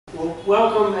Well,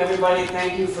 welcome everybody.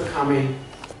 Thank you for coming.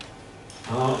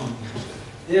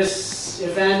 This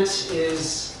event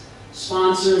is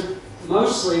sponsored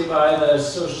mostly by the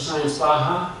social science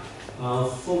Baha.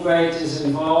 Fulbright is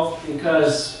involved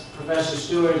because Professor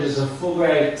Stewart is a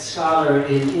Fulbright scholar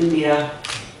in India.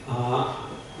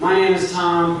 My name is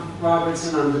Tom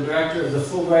Robertson. I'm the director of the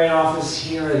Fulbright office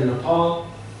here in Nepal.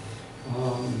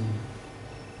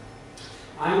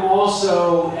 I'm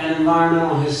also an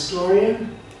environmental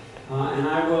historian, and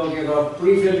I will give a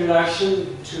brief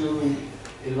introduction to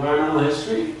environmental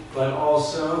history, but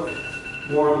also,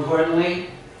 more importantly,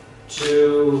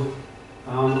 to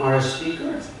our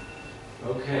speaker.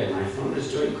 Okay, my phone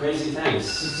is doing crazy things.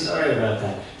 Sorry about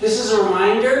that. This is a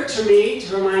reminder to me,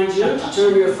 to remind you to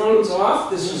turn your phones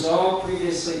off. This was all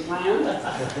previously planned. All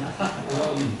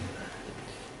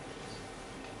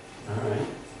right.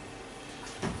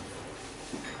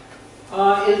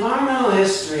 Environmental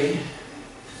history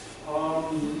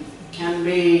can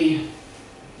be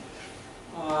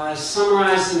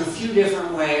summarized in a few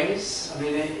different ways. I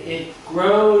mean, it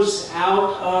grows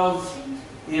out of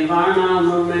the environmental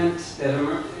movement that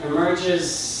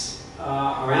emerges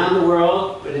around the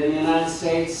world, but in the United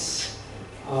States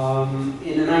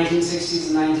in the 1960s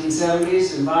and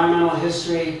 1970s. Environmental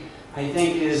history, I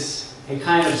think, is a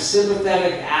kind of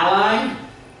sympathetic ally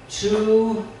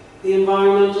to the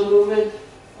environmental movement,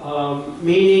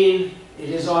 meaning it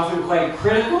is often quite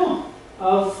critical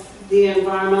of the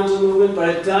environmental movement, but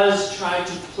it does try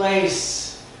to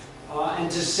place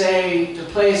to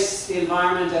place the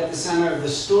environment at the center of the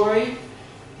story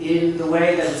in the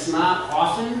way that it's not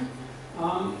often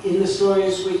in the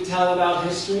stories we tell about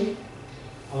history.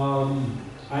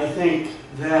 I think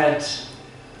that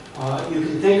you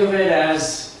can think of it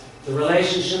as the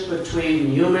relationship between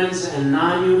humans and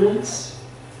non-humans.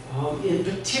 In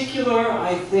particular,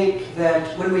 I think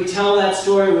that when we tell that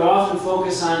story, we often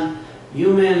focus on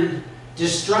human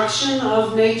destruction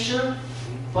of nature,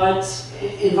 but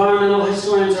environmental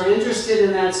historians are interested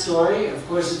in that story. Of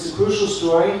course, it's a crucial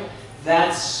story.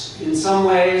 That's, in some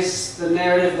ways, the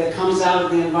narrative that comes out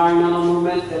of the environmental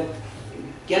movement that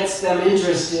gets them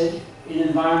interested in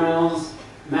environmental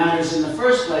matters in the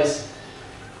first place.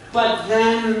 But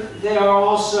then there are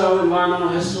also, environmental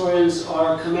historians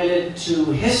are committed to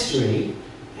history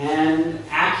and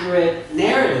accurate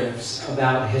narratives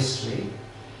about history.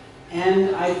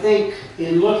 And I think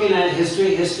in looking at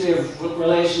history of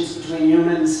relations between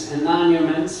humans and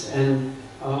non-humans, and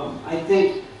I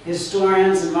think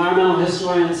historians, environmental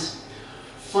historians,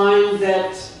 find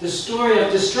that the story of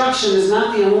destruction is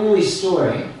not the only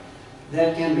story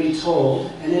that can be told.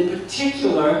 And in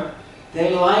particular,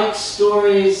 they like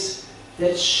stories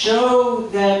that show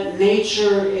that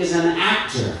nature is an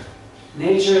actor.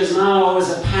 Nature is not always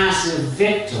a passive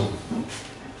victim.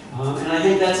 And I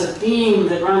think that's a theme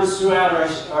that runs throughout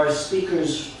our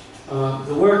speakers,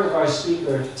 the work of our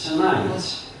speaker tonight.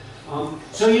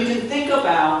 So you can think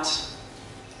about,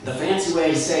 the fancy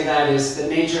way to say that is that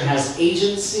nature has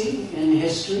agency in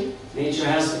history. Nature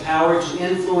has the power to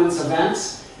influence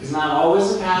events. It's not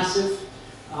always a passive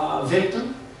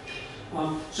victim.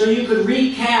 So you could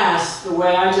recast the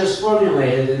way I just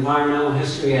formulated environmental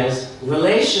history as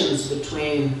relations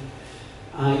between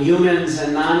humans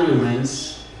and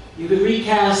non-humans. You could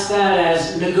recast that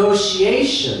as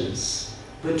negotiations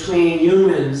between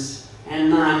humans and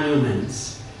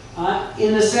non-humans,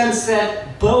 in the sense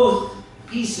that both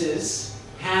pieces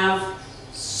have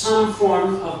some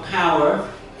form of power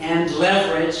and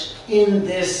leverage in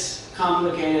this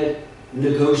complicated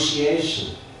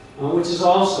negotiation. Which is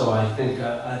also, I think,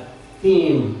 a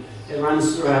theme that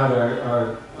runs throughout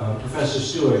our Professor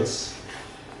Stewart's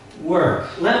work.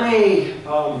 Let me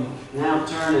now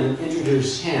turn and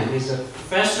introduce him. He's a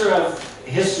professor of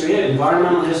history,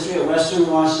 environmental history at Western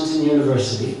Washington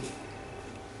University.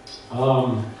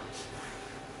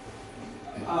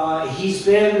 He's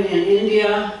been in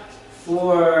India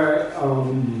for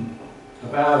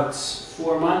about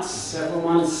 4 months, several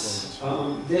months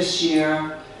this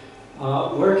year.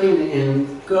 Working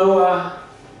in Goa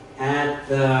at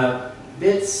the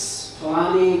BITS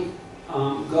Palani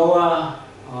Goa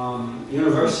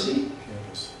University.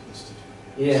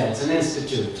 Yeah, it's an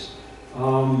institute.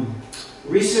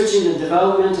 Researching the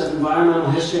development of environmental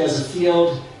history as a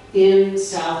field in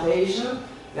South Asia.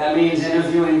 That means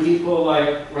interviewing people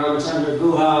like Ramachandra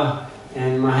Guha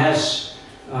and Mahesh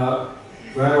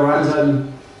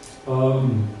Raghavandan.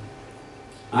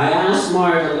 I asked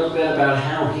Mart a little bit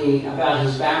about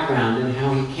his background and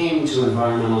how he came to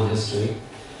environmental history.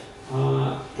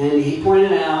 And he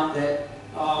pointed out that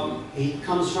he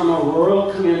comes from a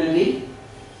rural community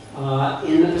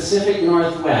in the Pacific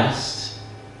Northwest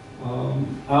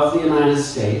of the United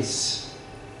States.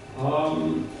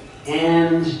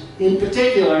 And in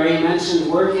particular, he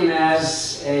mentioned working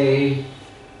as a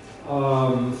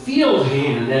field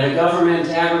hand at a government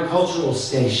agricultural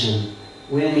station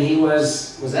when he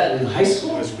was that in high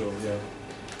school? High school, yeah.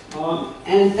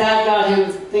 And that got him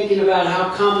thinking about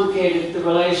how complicated the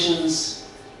relations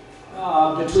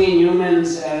between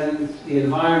humans and the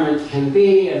environment can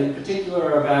be, and in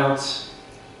particular about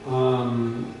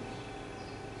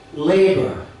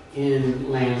labor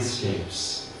in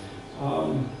landscapes.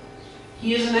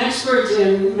 He is an expert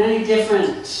in many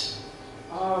different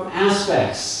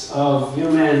aspects of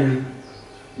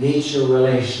human-nature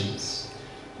relations.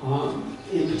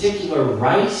 In particular,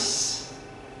 rice.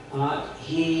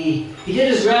 He did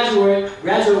his graduate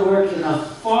work in the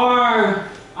far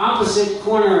opposite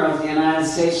corner of the United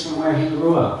States from where he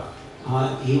grew up.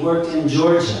 He worked in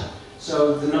Georgia.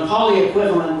 So the Nepali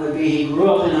equivalent would be he grew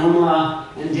up in Humla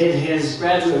and did his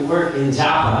graduate work in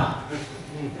Java.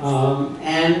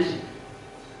 And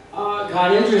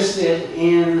got interested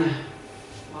in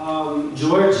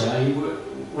Georgia. He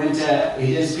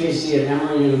did his PhD at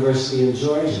Emory University in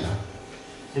Georgia,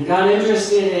 and got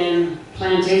interested in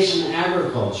plantation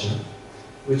agriculture,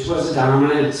 which was a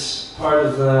dominant part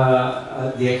of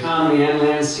the economy and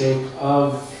landscape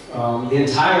of the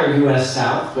entire U.S.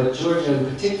 South, but Georgia in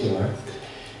particular.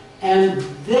 And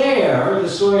there, the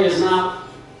story is not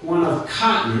one of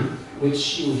cotton,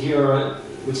 which you hear,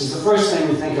 which is the first thing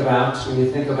you think about when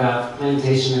you think about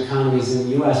plantation economies in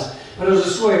the U.S., but it was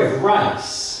a story of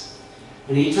rice.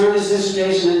 And he turned his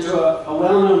dissertation into a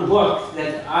well-known book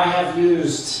that I have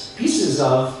used pieces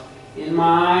of in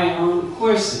my own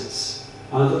courses.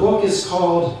 The book is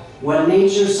called What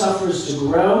Nature Suffers to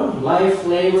Grow, Life,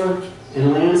 Labor,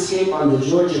 and Landscape on the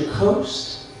Georgia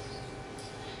Coast.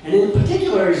 And in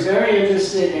particular, he's very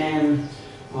interested in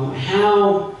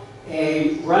how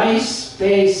a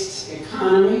rice-based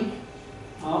economy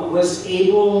was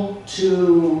able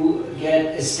to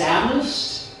get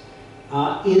established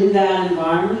in that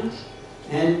environment,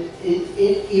 and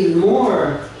even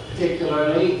more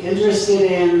particularly interested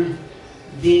in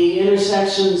the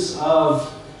intersections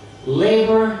of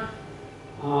labor,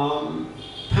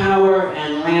 power,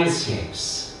 and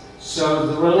landscapes. So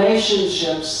the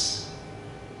relationships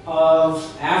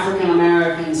of African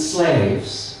American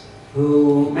slaves,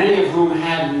 many of whom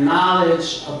had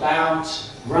knowledge about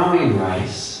growing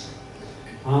rice,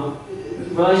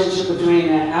 relationship between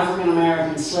the African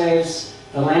American slaves,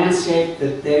 the landscape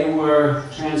that they were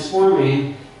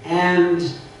transforming,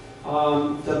 and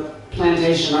the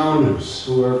plantation owners,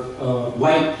 who were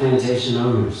white plantation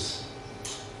owners.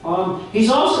 He's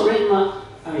also written,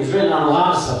 he's written on a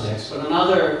lot of subjects, but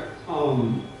another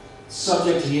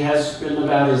subject he has written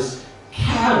about is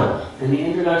cattle, and the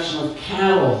introduction of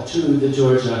cattle to the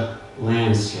Georgia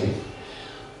landscape.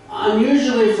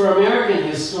 Unusually for American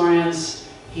historians,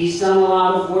 he's done a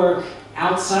lot of work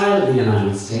outside of the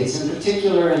United States, in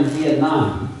particular in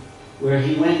Vietnam, where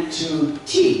he went to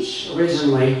teach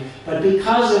originally, but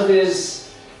because of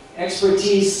his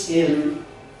expertise in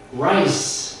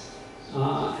rice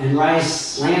and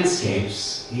rice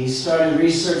landscapes, he started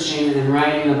researching and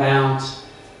writing about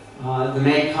the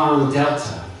Mekong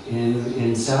Delta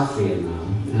in South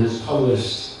Vietnam, and has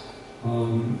published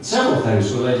several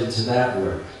things related to that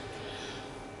work.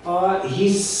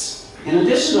 He's, in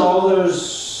addition to all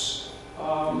those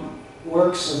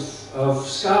works of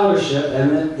scholarship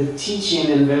and the teaching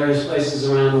in various places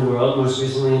around the world, most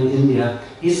recently in India,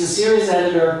 he's the series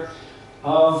editor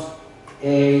of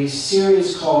a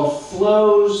series called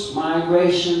Flows,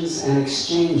 Migrations, and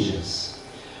Exchanges.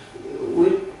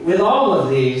 With all of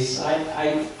these,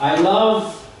 I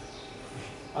love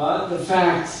the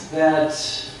fact that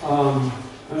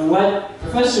what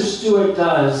Professor Stewart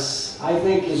does, I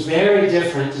think, is very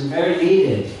different and very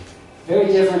needed, very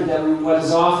different than what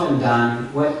is often done.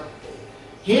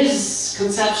 His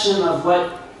conception of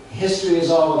what history is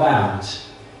all about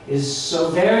is so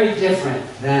very different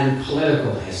than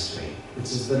political history, which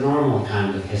is the normal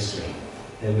kind of history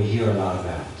that we hear a lot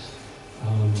about.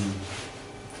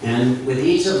 And with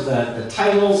each of the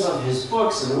titles of his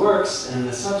books and works and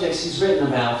the subjects he's written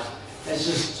about, that's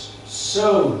just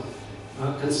so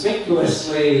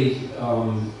conspicuously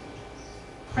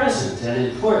present and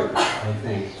important, I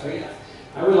think.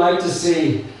 I would like to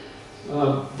see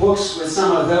books with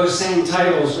some of those same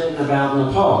titles written about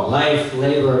Nepal, life,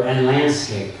 labor, and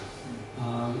landscape,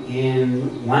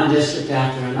 in one district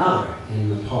after another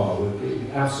in Nepal. Would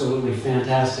be absolutely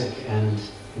fantastic and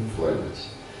important.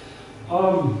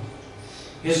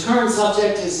 His current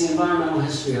subject is the environmental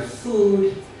history of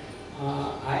food.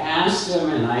 I asked him,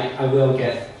 and I will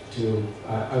get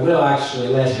I will actually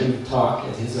let him talk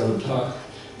at his own talk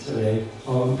today.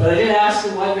 But I did ask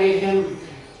him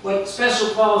what special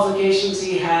qualifications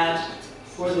he had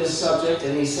for this subject,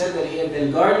 and he said that he had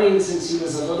been gardening since he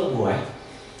was a little boy.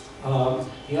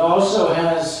 He also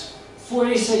has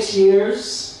 46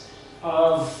 years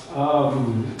of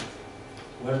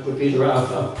what would be the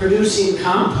of producing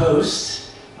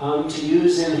compost to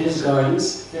use in his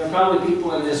gardens. There are probably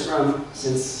people in this room,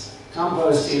 since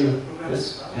composting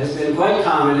has been quite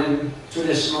common and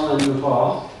traditional in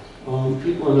Nepal.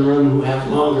 People in the room who have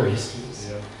longer histories.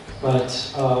 Yeah.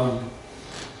 But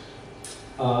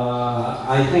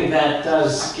I think that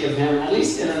does give him, at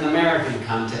least in an American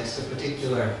context, a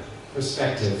particular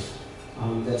perspective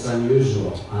that's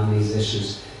unusual on these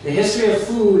issues. The history of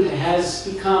food has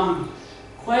become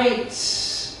quite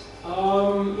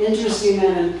interesting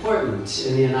and important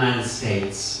in the United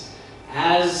States.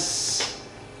 As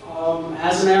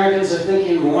Americans are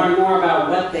thinking more and more about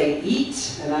what they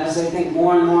eat, and as they think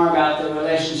more and more about their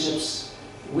relationships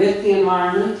with the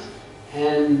environment,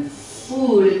 and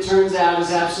food, it turns out,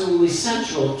 is absolutely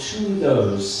central to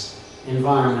those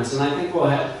environments. And I think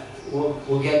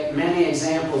we'll get many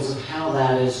examples of how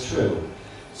that is true.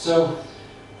 So,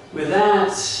 with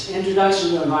that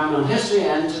introduction to environmental history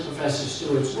and to Professor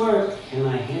Stewart's work, can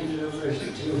I hand it over to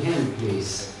him,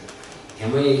 please?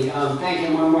 Can we thank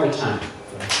him one more time?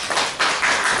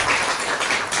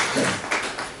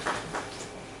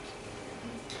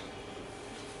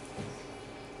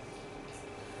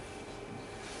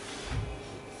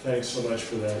 Thanks so much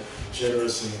for that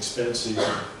generous and expensive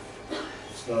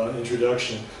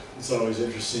introduction. It's always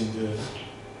interesting to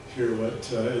hear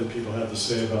what other people have to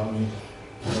say about me,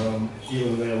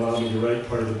 even when they allow me to write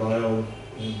part of the bio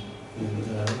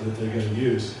that they're going to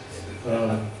use.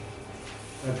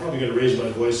 I'm probably going to raise my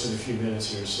voice in a few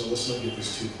minutes here, so let's not get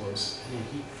this too close.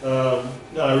 No,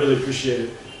 I really appreciate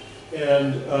it.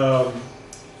 And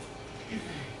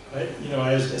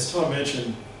as Tom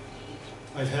mentioned,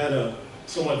 I've had a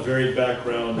somewhat varied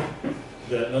background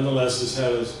that nonetheless has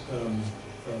had a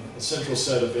central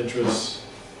set of interests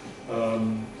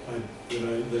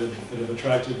that have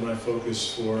attracted my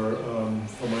focus for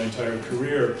my entire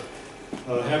career,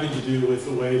 having to do with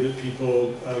the way that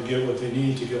people get what they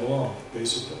need to get along,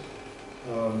 basically.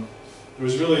 There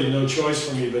was really no choice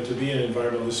for me but to be an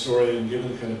environmental historian,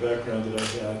 given the kind of background that I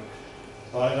had.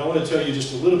 And I want to tell you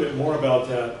just a little bit more about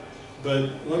that, but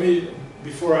let me,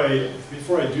 before I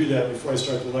do that, before I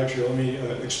start the lecture, let me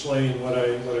explain what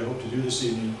I hope to do this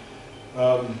evening.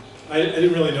 I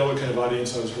didn't really know what kind of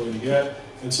audience I was going to get,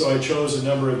 and so I chose a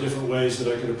number of different ways that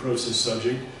I could approach this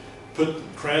subject,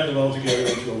 crammed them all together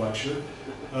into a lecture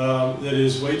that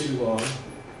is way too long.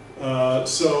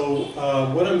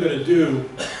 What I'm going to do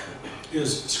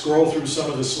is scroll through some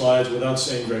of the slides without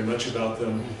saying very much about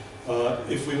them.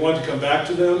 If we want to come back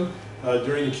to them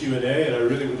during the Q&A, and I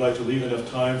really would like to leave enough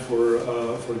time for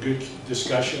a good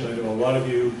discussion. I know a lot of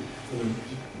you, from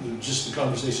just the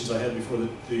conversations I had before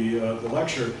the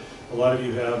lecture, a lot of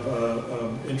you have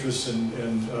interest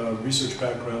and research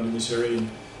background in this area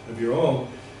of your own.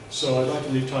 So I'd like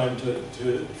to leave time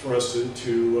for us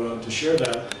to share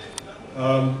that.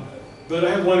 But I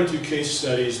have one or two case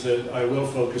studies that I will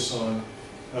focus on.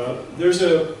 There's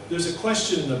a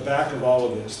question in the back of all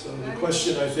of this. The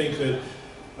question, I think, that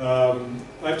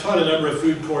I've taught a number of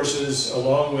food courses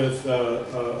along with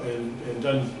and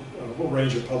done a whole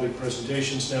range of public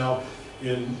presentations now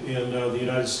in the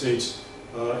United States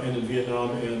and in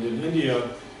Vietnam and in India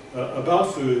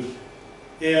about food.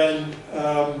 And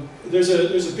there's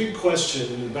a big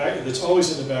question in the back that's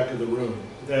always in the back of the room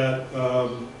that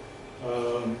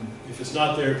if it's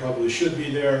not there, it probably should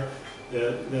be there.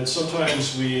 That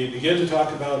sometimes we begin to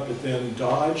talk about but then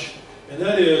dodge, and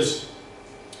that is,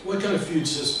 what kind of food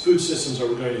systems are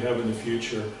we going to have in the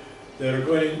future that are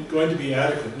going to be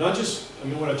adequate? Not just, I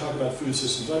mean, when I talk about food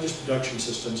systems, not just production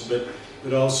systems,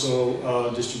 but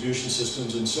also distribution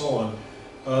systems and so on,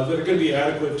 that are going to be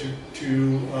adequate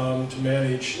to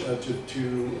manage,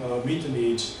 to meet the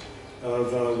needs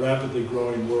of a rapidly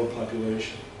growing world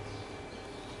population.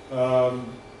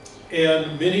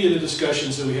 And many of the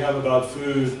discussions that we have about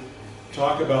food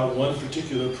talk about one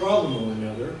particular problem or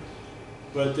another,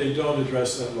 but they don't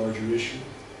address that larger issue.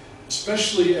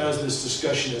 Especially as this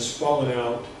discussion has fallen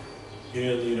out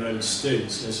in the United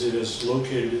States, as it has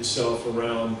located itself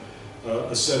around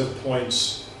a set of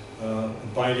points,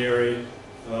 binary,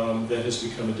 that has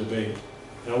become a debate.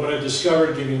 Now, what I've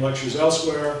discovered giving lectures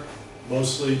elsewhere,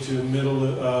 mostly to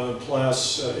middle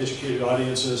class educated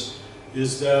audiences,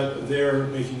 is that they're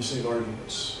making the same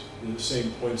arguments, the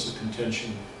same points of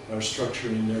contention are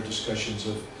structuring their discussions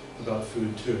of about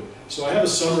food too. So I have a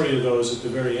summary of those at the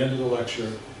very end of the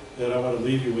lecture that I want to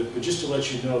leave you with, but just to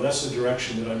let you know, that's the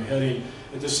direction that I'm heading.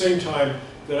 At the same time,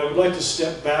 that I would like to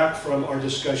step back from our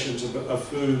discussions of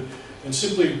food and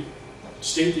simply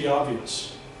state the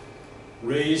obvious.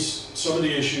 Raise some of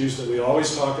the issues that we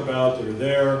always talk about, that are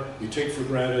there, we take for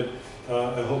granted.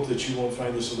 I hope that you won't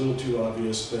find this a little too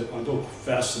obvious, but I'll go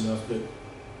fast enough that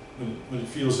when it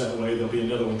feels that way, there'll be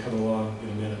another one come along in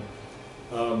a minute.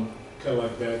 Kind of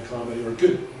like bad comedy, or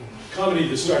good comedy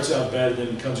that starts out bad and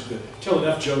then becomes good. Tell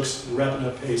enough jokes, wrap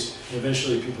enough pace, and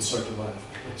eventually people start to laugh.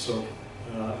 So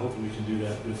hopefully we can do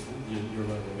that with your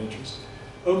level of interest.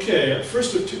 Okay,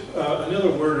 first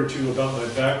another word or two about my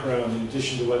background in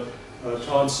addition to what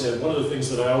Tom said. One of the things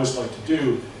that I always like to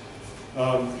do,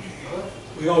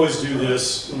 we always do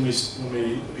this when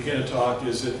we begin a talk,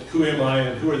 is that who am I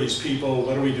and who are these people,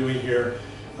 what are we doing here?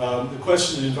 The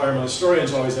question that environmental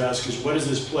historians always ask is, what is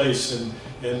this place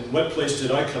and what place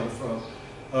did I come from?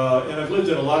 And I've lived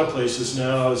in a lot of places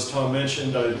now. As Tom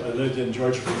mentioned, I lived in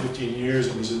Georgia for 15 years.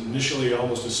 It was initially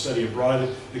almost a study abroad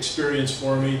experience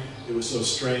for me. It was so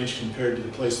strange compared to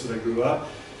the place that I grew up.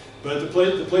 But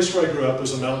the place where I grew up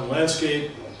was a mountain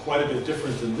landscape, quite a bit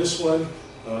different than this one.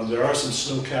 There are some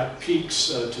snow-capped peaks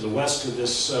to the west of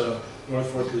this North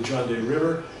Fork of the John Day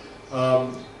River.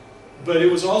 But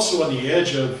it was also on the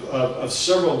edge of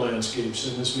several landscapes,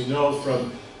 and as we know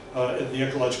from the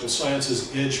ecological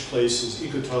sciences, edge places,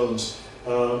 ecotones,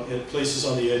 and places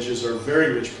on the edges are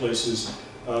very rich places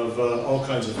of all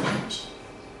kinds of things.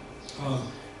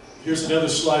 Here's another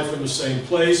slide from the same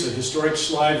place, a historic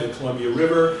slide, the Columbia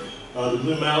River. The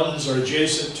Blue Mountains are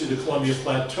adjacent to the Columbia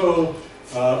Plateau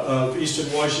of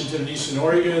eastern Washington and eastern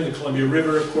Oregon. The Columbia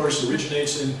River, of course,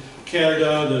 originates in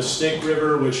Canada. The Snake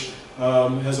River, which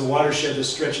has a watershed that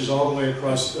stretches all the way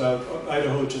across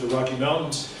Idaho to the Rocky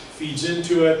Mountains, feeds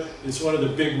into it. It's one of the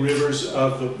big rivers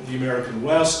of the American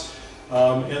West.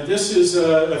 And this is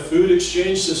a food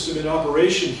exchange system in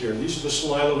operation here. These are the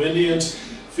Celilo Indians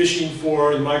fishing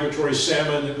for the migratory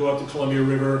salmon that go up the Columbia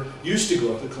River, used to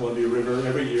go up the Columbia River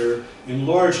every year in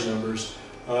large numbers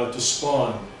to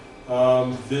spawn.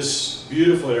 This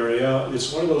beautiful area,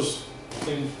 it's one of those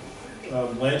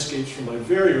landscapes from my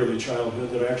very early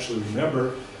childhood that I actually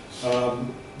remember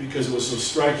because it was so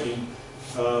striking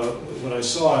when I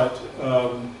saw it,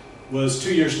 was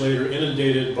 2 years later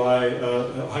inundated by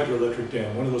a hydroelectric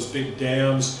dam, one of those big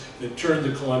dams that turned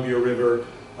the Columbia River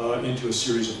into a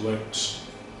series of lakes.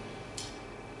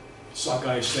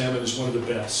 Sockeye salmon is one of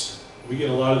the best. We get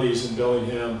a lot of these in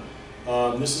Bellingham.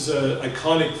 This is an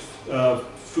iconic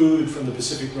food from the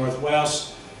Pacific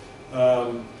Northwest.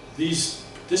 This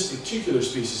particular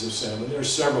species of salmon, there are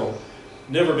several,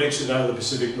 never makes it out of the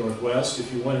Pacific Northwest.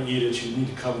 If you want to eat it, you need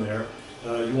to come there.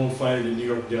 You won't find it in New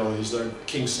York delis. Our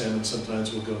king salmon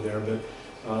sometimes will go there, but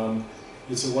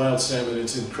it's a wild salmon.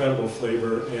 It's incredible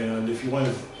flavor, and if you want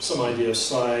some idea of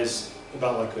size,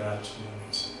 about like that, you know,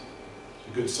 it's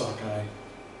a good sockeye,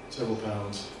 several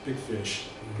pounds, big fish,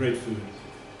 great food.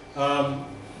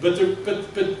 But you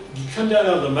come down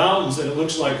out of the mountains and it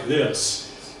looks like this.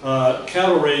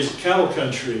 Cattle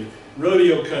country,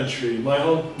 rodeo country.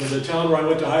 The town where I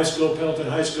went to high school, Pendleton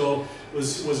High School,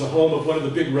 was a home of one of the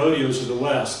big rodeos of the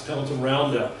West, Pendleton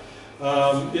Roundup.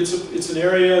 It's an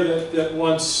area that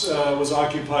once was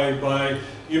occupied by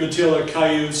Umatilla,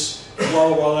 Cayuse,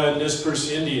 Walla Walla, and Nez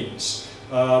Perce Indians.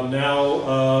 But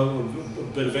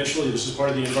eventually, this is part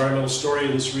of the environmental story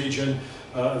of this region,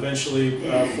 eventually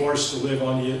forced to live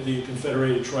on the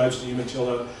Confederated Tribes of the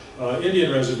Umatilla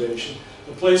Indian Reservation.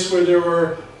 A place where there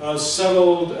were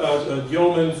settled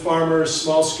yeoman farmers,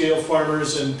 small-scale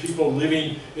farmers, and people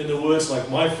living in the woods like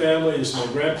my family. This is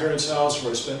my grandparents' house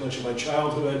where I spent much of my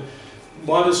childhood.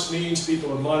 Modest means,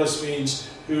 people of modest means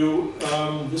who,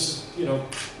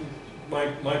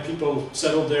 my people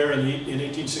settled there in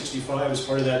 1865 as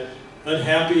part of that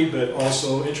unhappy but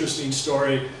also interesting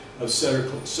story of settler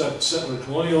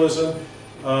colonialism,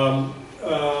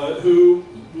 who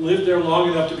lived there long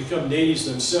enough to become natives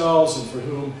themselves, and for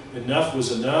whom enough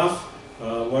was enough.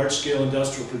 Large-scale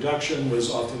industrial production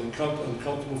was often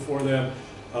uncomfortable for them,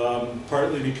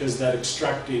 partly because that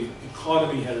extractive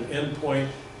economy had an endpoint,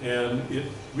 and it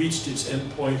reached its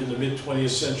endpoint in the mid-20th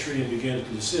century and began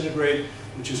to disintegrate,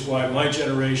 which is why my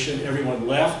generation, everyone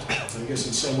left. I guess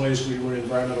in some ways we were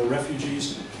environmental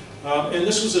refugees. And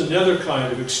this was another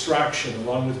kind of extraction,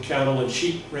 along with cattle and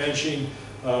sheep ranching,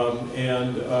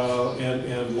 and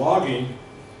logging,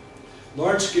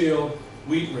 large-scale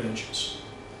wheat ranches.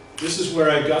 This is where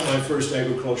I got my first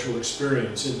agricultural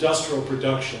experience, industrial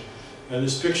production. And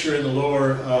this picture in the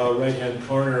lower right-hand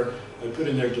corner, I put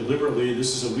in there deliberately.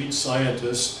 This is a wheat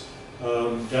scientist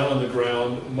down on the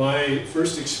ground. My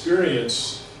first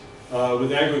experience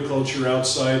with agriculture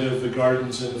outside of the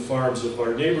gardens and the farms of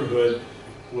our neighborhood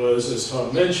was, as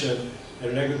Tom mentioned, at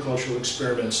an agricultural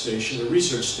experiment station, a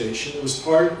research station. It was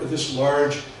part of this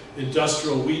large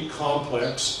industrial wheat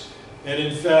complex. And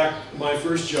in fact, my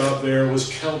first job there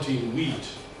was counting wheat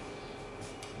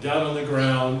down on the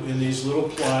ground in these little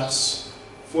plots,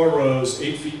 4 rows,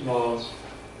 8 feet long.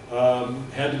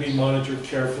 Had to be monitored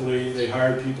carefully. They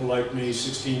hired people like me,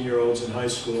 16-year-olds in high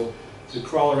school, to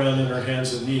crawl around on their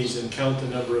hands and knees and count the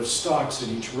number of stalks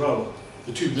in each row.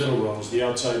 The 2 middle rows, the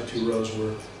outside 2 rows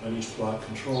were on each plot,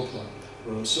 control plot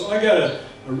rows. So I got a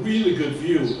really good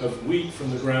view of wheat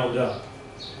from the ground up.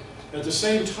 At the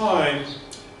same time,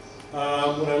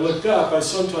 when I looked up, I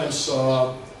sometimes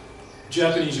saw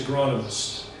Japanese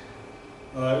agronomists.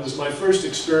 It was my first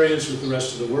experience with the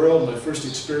rest of the world, my first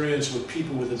experience with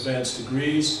people with advanced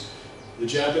degrees. The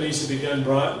Japanese had begun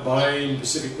buying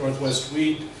Pacific Northwest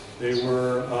wheat. They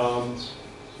were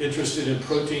interested in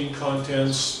protein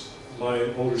contents.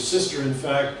 My older sister, in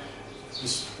fact,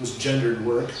 this was gendered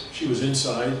work. She was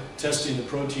inside testing the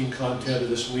protein content of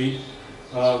this wheat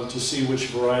to see which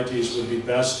varieties would be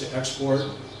best to export.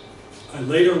 I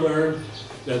later learned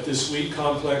that this wheat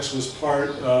complex was part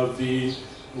of the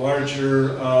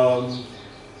larger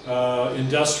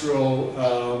industrial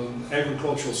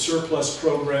agricultural surplus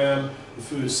program, the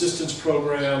food assistance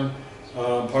program,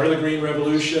 part of the Green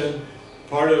Revolution,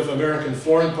 part of American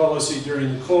foreign policy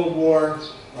during the Cold War.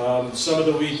 Some of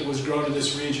the wheat that was grown in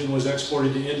this region was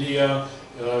exported to India.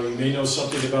 You may know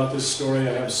something about this story.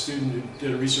 I have a student who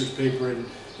did a research paper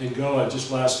in Goa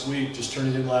just last week, just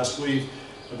turned it in last week,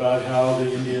 about how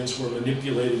the Indians were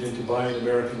manipulated into buying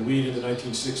American wheat in the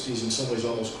 1960s, in some ways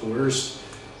almost coerced,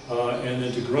 and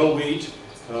then to grow wheat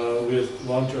with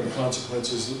long-term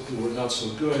consequences that were not so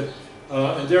good.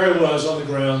 And there I was on the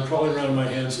ground, crawling around on my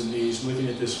hands and knees, looking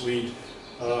at this wheat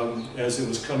as it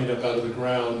was coming up out of the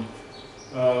ground,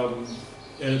 and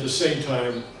at the same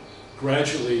time,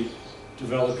 gradually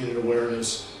developing an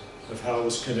awareness of how it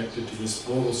was connected to this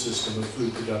global system of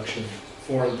food production,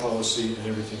 foreign policy, and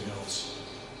everything else.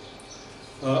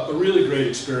 A really great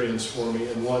experience for me,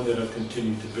 and one that I've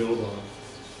continued to build on.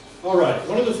 All right,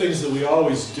 one of the things that we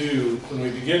always do when we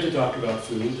begin to talk about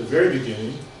food, at the very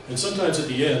beginning, and sometimes at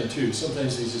the end too,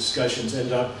 sometimes these discussions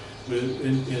end up with,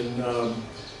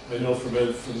 I know from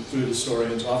food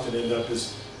historians, often end up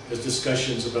as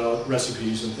discussions about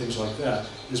recipes and things like that,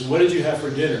 is what did you have for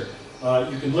dinner?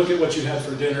 You can look at what you had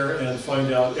for dinner and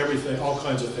find out everything, all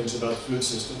kinds of things about food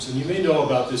systems. And you may know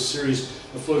about this series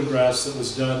of photographs that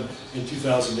was done in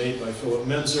 2008 by Philip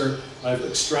Menzer. I've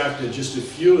extracted just a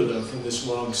few of them from this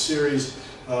long series.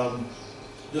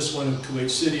 This one in Kuwait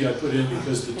City I put in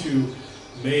because the 2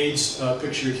 maids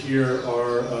pictured here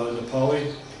are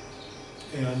Nepali.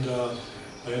 And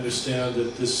I understand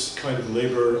that this kind of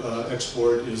labor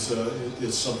export is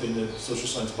something that social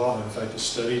science Baha, in fact, has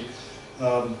studied.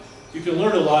 You can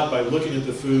learn a lot by looking at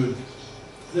the food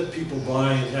that people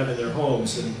buy and have in their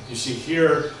homes. And you see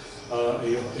here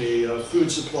a food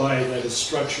supply that is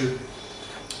structured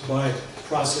by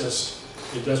processed,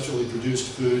 industrially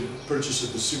produced food, purchased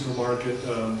at the supermarket.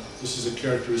 This is a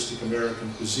characteristic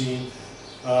American cuisine.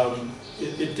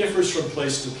 It differs from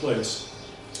place to place.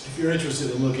 If you're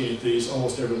interested in looking at these,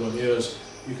 almost everyone is.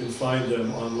 You can find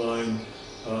them online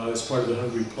as part of the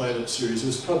Hungry Planet series. It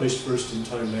was published first in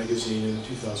Time magazine in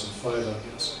 2005,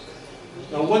 I guess.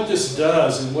 Now what this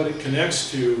does and what it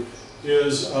connects to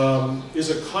is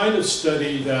a kind of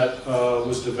study that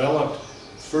was developed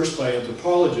first by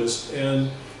anthropologists and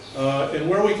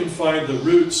where we can find the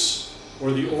roots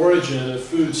or the origin of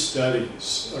food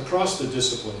studies across the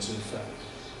disciplines, in fact.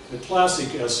 A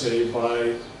classic essay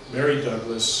by Mary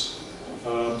Douglas,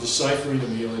 Deciphering a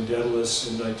Meal in Daedalus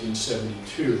in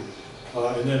 1972.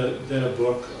 And then a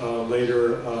book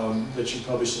later that she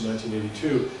published in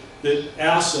 1982 that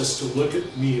asks us to look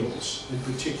at meals in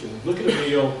particular. Look at a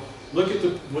meal, look at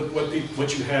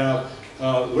what you have,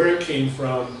 where it came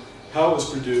from, how it was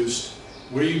produced,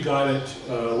 where you got it,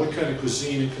 what kind of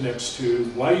cuisine it connects to,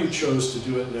 why you chose to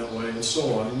do it in that way, and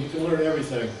so on. And you can learn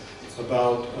everything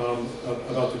about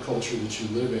the culture that you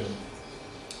live in,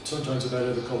 sometimes about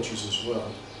other cultures as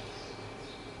well.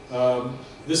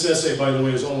 This essay, by the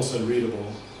way, is almost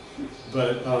unreadable,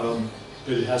 but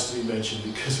it has to be mentioned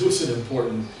because it was an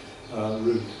important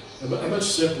root. A much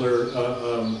simpler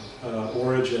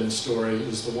origin story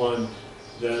is the one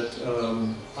that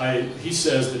he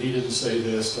says that he didn't say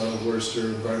this, Donald Worcester,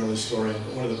 environmental historian,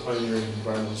 but one of the pioneering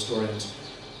environmental historians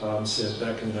said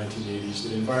back in the 1980s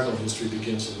that environmental history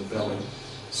begins in the belly.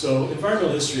 So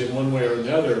environmental history in one way or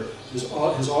another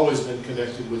has always been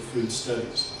connected with food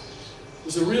studies.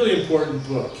 It's a really important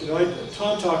book. You know,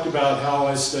 Tom talked about how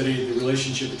I studied the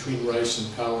relationship between rice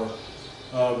and power.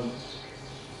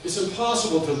 It's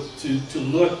impossible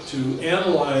to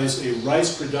analyze a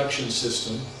rice production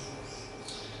system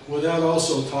without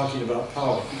also talking about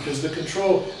power, because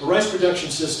a rice production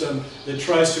system that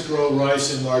tries to grow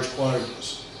rice in large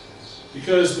quantities,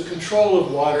 because the control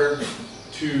of water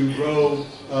to grow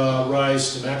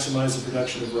rice, to maximize the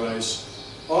production of rice,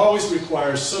 always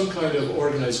requires some kind of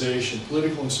organization,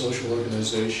 political and social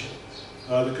organization.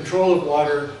 The control of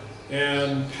water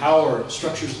and power,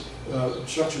 structures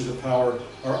of power,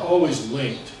 are always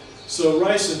linked. So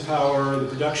rice and power, the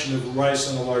production of rice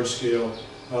on a large scale,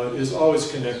 is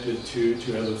always connected to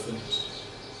other things.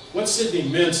 What Sidney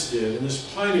Mintz did in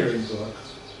this pioneering book,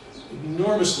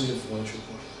 enormously influential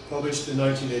book, published in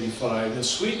 1985, The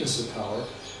Sweetness of Power,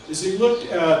 is he looked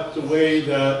at the way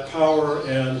that power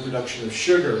and the production of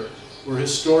sugar were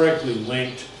historically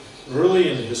linked early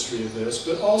in the history of this,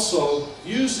 but also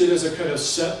used it as a kind of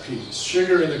set piece.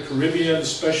 Sugar in the Caribbean,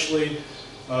 especially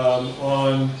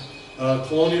on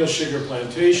colonial sugar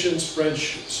plantations,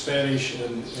 French, Spanish,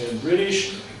 and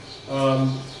British,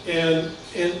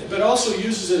 but also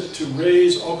uses it to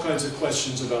raise all kinds of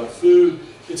questions about food.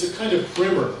 It's a kind of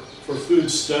primer for food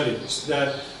studies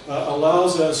that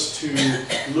allows us to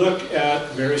look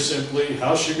at, very simply,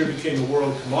 how sugar became a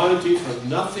world commodity from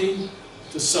nothing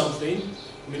to something.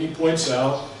 I mean, he points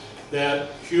out that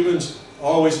humans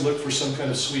always look for some kind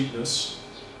of sweetness,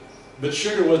 but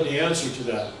sugar wasn't the answer to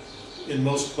that in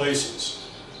most places.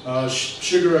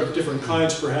 Sugar of different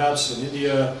kinds, perhaps. In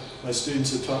India, my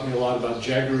students have taught me a lot about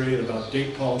jaggery and about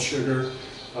date palm sugar,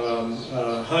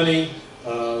 honey,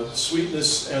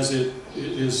 sweetness as it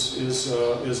is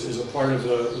a part of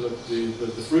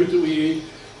the fruit that we eat,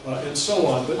 and so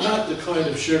on, but not the kind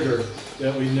of sugar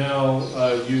that we now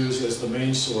use as the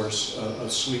main source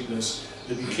of sweetness.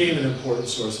 It became an important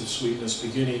source of sweetness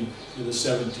beginning in the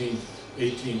 17th,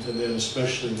 18th, and then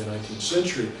especially in the 19th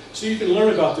century. So you can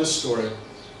learn about this story,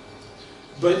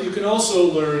 but you can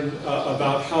also learn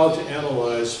about how to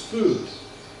analyze food.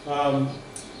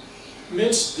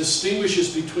 Mintz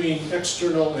distinguishes between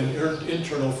external and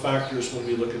internal factors when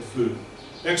we look at food.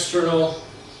 External,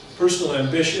 personal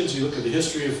ambitions, you look at the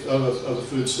history of a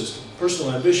food system.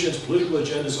 Personal ambitions, political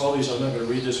agendas, all these, I'm not going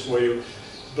to read this for you,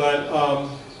 but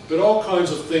all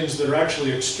kinds of things that are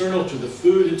actually external to the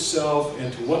food itself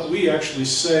and to what we actually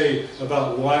say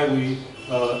about why we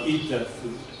eat that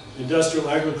food. Industrial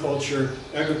agriculture,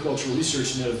 agricultural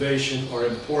research and innovation are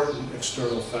important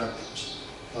external factors.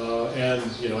 And,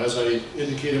 you know, as I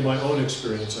indicated in my own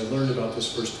experience, I learned about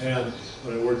this firsthand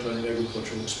when I worked on an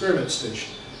agricultural experiment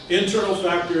station. Internal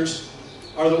factors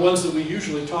are the ones that we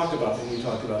usually talk about when we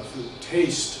talk about food.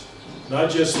 Taste, not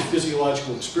just the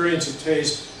physiological experience of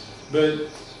taste, but,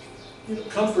 you know,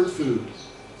 comfort food.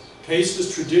 Taste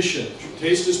is tradition.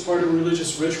 Taste is part of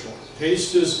religious ritual.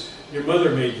 Taste is, your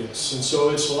mother made this, and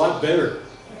so it's a lot better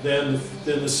than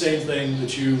the same thing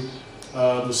that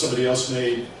that somebody else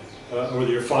made, or that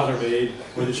your father made,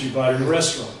 or that you bought in a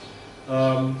restaurant.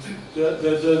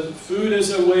 The food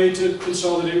is a way to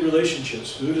consolidate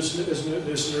relationships. Food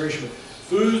is nourishment.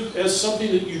 Food as something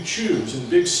that you choose, and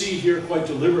big C here quite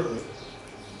deliberately.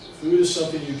 Food is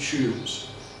something you choose.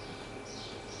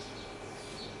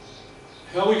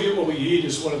 How we get what we eat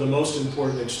is one of the most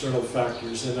important external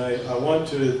factors, and I want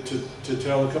to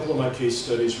tell a couple of my case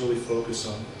studies really focus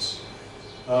on this.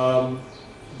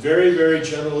 Very, very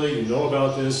generally, you know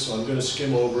about this, so I'm going to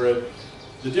skim over it.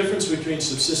 The difference between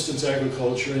subsistence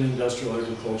agriculture and industrial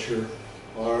agriculture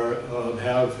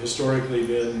have historically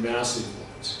been massive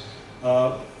ones.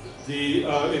 The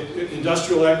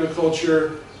industrial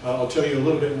agriculture, I'll tell you a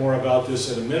little bit more about this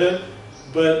in a minute,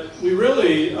 but we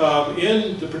really,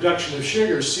 in the production of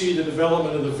sugar, see the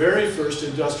development of the very first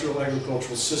industrial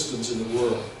agricultural systems in the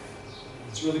world.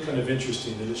 It's really kind of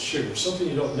interesting that it's sugar, something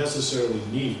you don't necessarily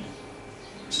need.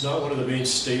 It's not one of the main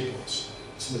staples.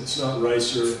 It's not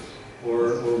rice or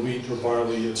wheat or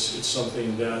barley. It's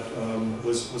something that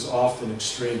was often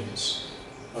extraneous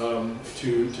to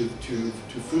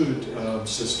food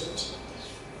systems.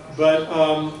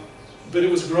 But it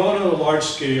was grown on a large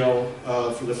scale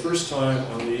for the first time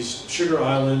on these sugar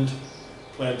island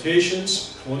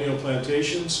plantations, colonial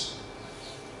plantations,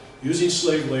 using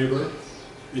slave labor.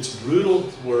 It's brutal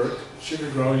work. Sugar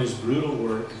growing is brutal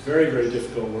work, very, very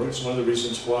difficult work. It's one of the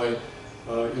reasons why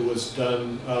it was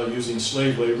done using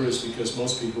slave labor, is because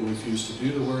most people refused to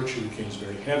do the work. Sugarcane is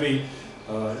very heavy.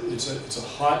 It's a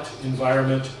hot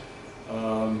environment.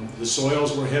 The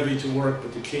soils were heavy to work,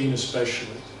 but the cane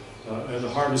especially. And the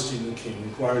harvesting of the cane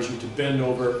requires you to bend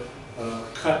over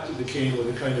cut the cane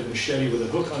with a kind of machete with a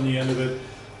hook on the end of it,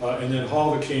 and then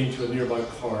haul the cane to a nearby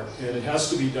cart. And it has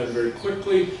to be done very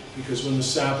quickly, because when the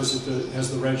sap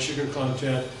has the right sugar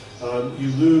content, you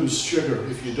lose sugar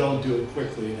if you don't do it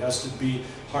quickly. It has to be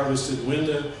harvested when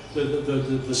the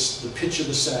pitch of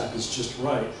the sap is just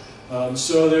right.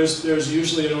 So there's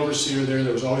usually an overseer there.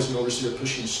 There was always an overseer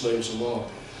pushing slaves along.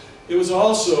 It was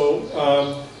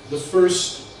also the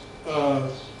first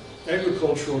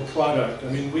agricultural product. I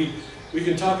mean, we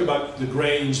can talk about the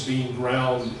grains being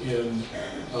ground in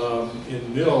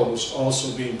mills,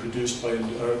 also being produced by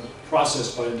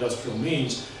processed by industrial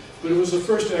means. But it was the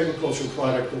first agricultural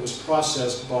product that was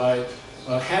processed by,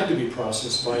 had to be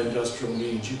processed by industrial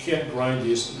means. You can't grind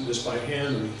this by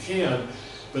hand, or you can,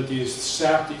 but the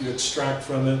sap that you extract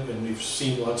from it, and we've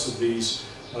seen lots of these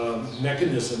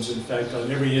mechanisms, in fact, on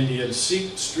every Indian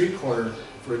street corner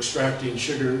for extracting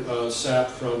sugar sap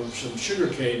from some sugar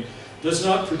cane, does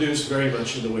not produce very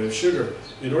much in the way of sugar.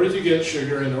 In order to get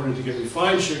sugar, in order to get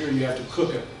refined sugar, you have to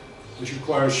cook it, which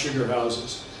requires sugar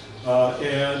houses.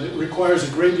 And it requires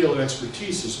a great deal of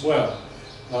expertise as well.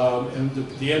 And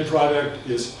the end product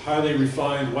is highly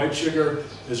refined white sugar,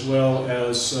 as well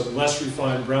as some less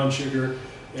refined brown sugar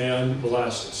and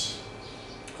molasses.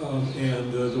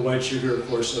 And the white sugar, of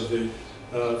course,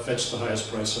 fetched the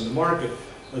highest price on the market.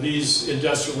 These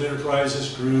industrial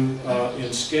enterprises grew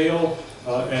in scale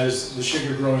as the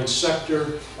sugar growing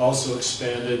sector also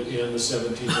expanded in the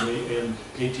 17th and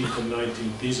 18th and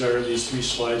 19th. These three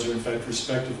slides are in fact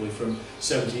respectively from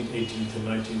 17th, 18th, and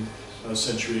 19th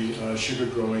century sugar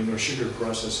growing or sugar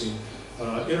processing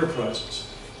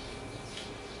enterprises.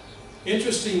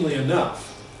 Interestingly enough,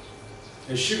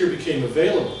 as sugar became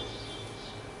available,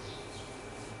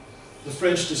 the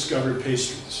French discovered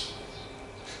pastries.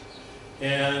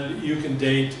 And you can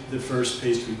date the first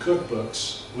pastry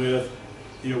cookbooks with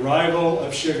the arrival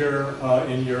of sugar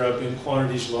in Europe in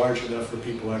quantities large enough for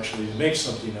people actually to make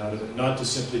something out of it, not to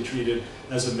simply treat it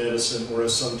as a medicine or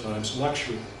as sometimes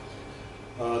luxury.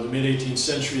 The mid-18th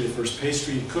century, the first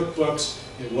pastry cookbooks,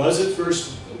 it was at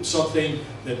first something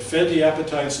that fed the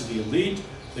appetites of the elite.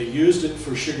 They used it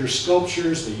for sugar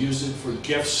sculptures, they used it for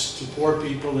gifts to poor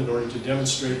people in order to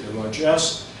demonstrate their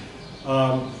largesse.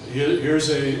 Here's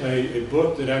a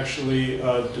book that actually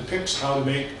depicts how to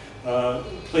make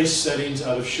place settings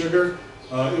out of sugar.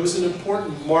 It was an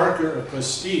important marker of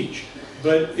prestige,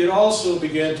 but it also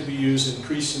began to be used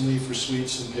increasingly for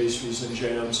sweets and pastries and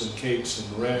jams and cakes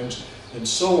and meringues and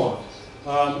so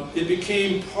on. It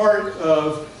became part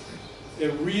of a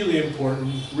really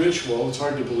important ritual. It's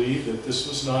hard to believe that this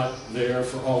was not there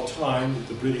for all time, that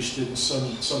the British didn't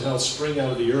somehow spring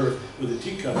out of the earth with a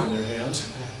teacup in their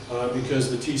hands, because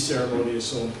the tea ceremony is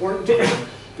so important to them.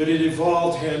 But it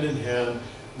evolved hand in hand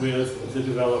with the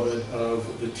development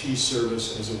of the tea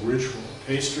service as a ritual.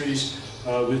 Pastries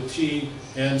with tea,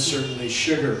 and certainly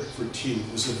sugar for tea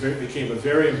became a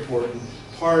very important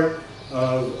part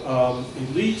of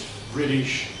elite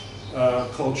British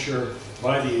culture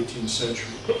by the 18th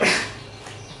century.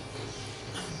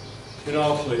 In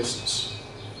all places,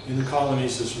 in the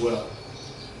colonies as well.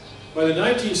 By the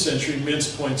 19th century,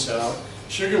 Mintz points out,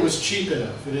 sugar was cheap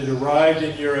enough. It had arrived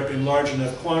in Europe in large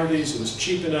enough quantities, it was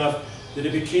cheap enough that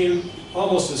it became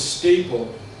almost a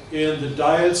staple in the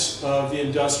diets of the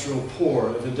industrial poor,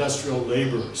 of industrial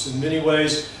laborers. In many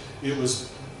ways, it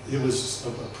was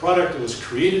a product that was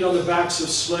created on the backs of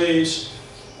slaves.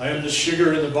 I am the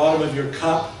sugar in the bottom of your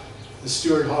cup. As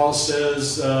Stuart Hall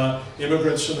says,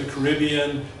 immigrants from the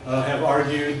Caribbean have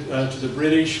argued to the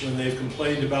British when they've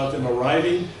complained about them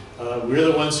arriving.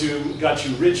 We're the ones who got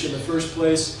you rich in the first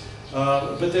place.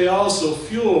 But they also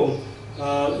fueled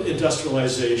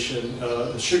industrialization.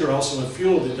 Sugar also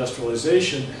fueled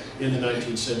industrialization in the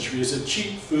 19th century as a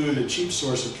cheap food, a cheap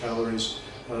source of calories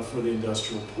for the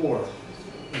industrial poor.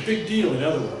 A big deal, in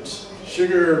other words.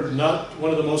 Sugar, not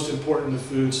one of the most important of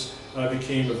foods,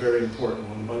 became a very important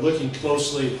one. By looking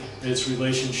closely at its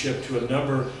relationship to a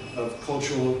number of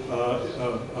cultural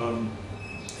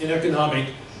and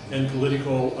economic and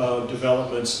political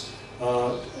developments,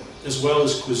 as well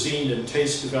as cuisine and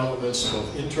taste developments,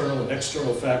 both internal and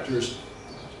external factors,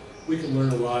 we can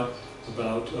learn a lot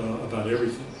about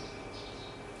everything.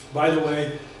 By the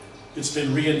way, it's been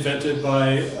reinvented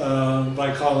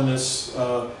by colonists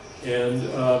and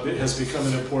it has become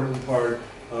an important part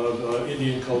of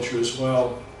Indian culture as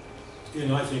well,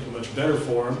 in, I think, a much better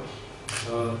form.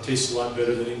 Tastes a lot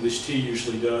better than English tea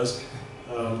usually does.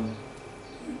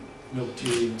 Milk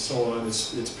tea and so on,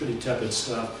 it's pretty tepid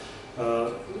stuff.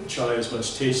 Chai is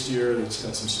much tastier, it's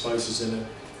got some spices in it.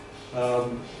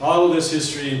 All of this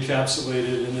history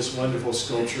encapsulated in this wonderful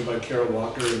sculpture by Carol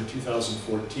Walker in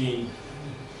 2014,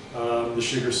 the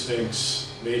Sugar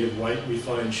Sphinx, made of white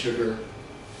refined sugar,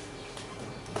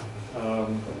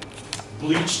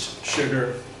 bleached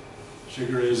sugar.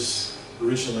 Sugar is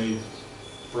originally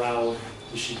brown,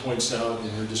 as she points out in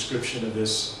her description of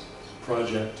this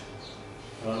project.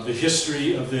 The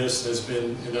history of this has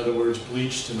been, in other words,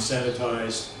 bleached and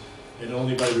sanitized, and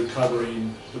only by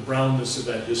recovering the brownness of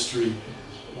that history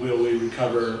will we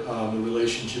recover the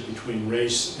relationship between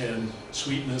race and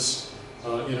sweetness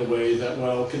in a way that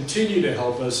will continue to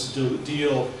help us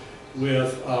deal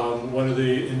with one of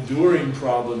the enduring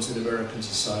problems in American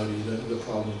society, the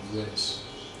problem of race.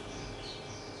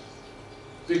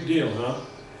 Big deal, huh?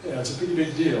 Yeah, it's a pretty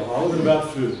big deal. All of it about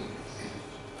food.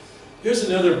 Here's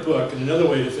another book and another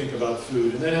way to think about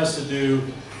food, and that has to do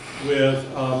with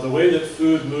the way that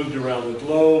food moved around the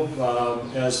globe,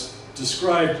 as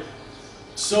described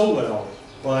so well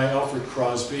by Alfred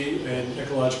Crosby in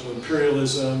Ecological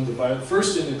Imperialism, the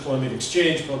first Indoclimate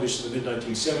Exchange, published in the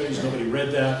mid-1970s. Nobody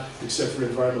read that except for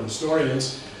environmental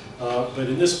historians. But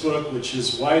in this book, which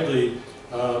is widely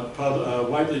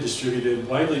distributed,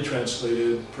 widely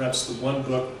translated, perhaps the one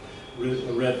book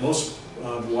read most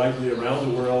widely around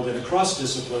the world and across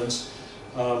disciplines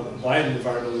by an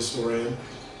environmental historian,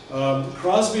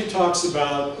 Crosby talks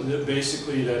about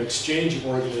basically that exchange of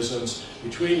organisms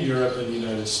between Europe and the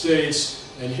United States.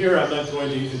 And here I'm not going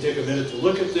to even take a minute to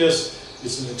look at this.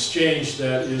 It's an exchange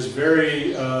that is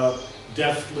very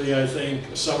deftly, I think,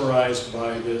 summarized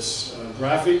by this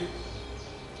graphic.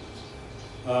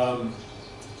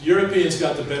 Europeans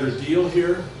got the better deal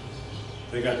here.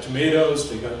 They got tomatoes,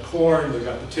 they got corn, they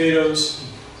got potatoes.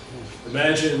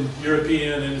 Imagine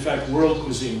European and, in fact, world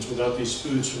cuisines without these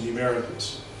foods from the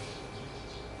Americas.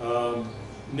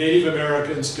 Native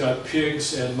Americans got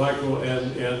pigs and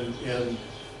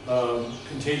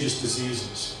contagious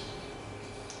diseases.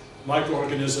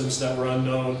 Microorganisms that were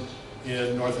unknown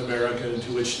in North America and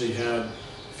to which they had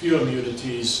few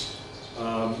immunities,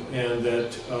 and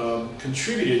that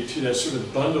contributed to that sort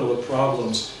of bundle of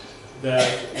problems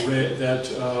that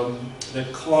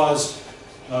caused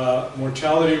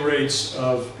mortality rates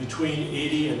of between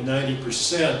 80 and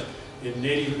 90% in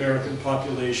Native American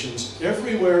populations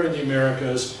everywhere in the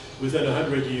Americas within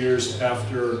 100 years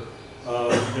after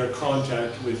their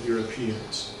contact with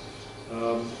Europeans.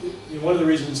 One of the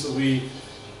reasons that we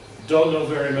don't know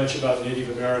very much about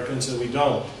Native Americans, and we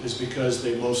don't, is because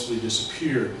they mostly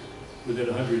disappeared within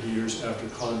 100 years after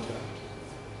contact.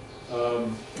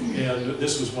 And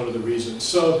this was one of the reasons.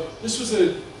 So this was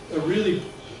a really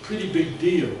pretty big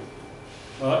deal.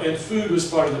 And food was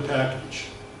part of the package.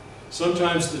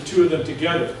 Sometimes the two of them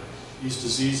together. These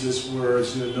diseases were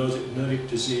zoonotic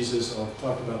diseases. I'll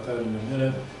talk about that in a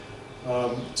minute.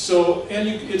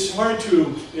 It's hard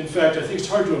to, in fact, I think it's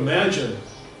hard to imagine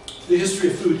the history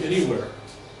of food anywhere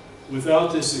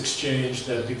without this exchange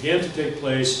that began to take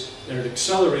place at an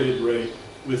accelerated rate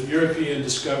with European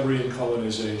discovery and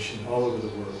colonization all over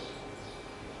the world.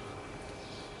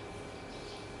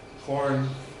 Corn,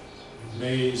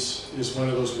 maize is one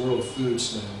of those world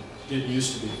foods now. It didn't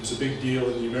used to be. It was a big deal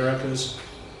in the Americas.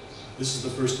 This is the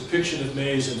first depiction of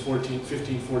maize in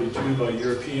 1542 by a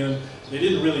European. They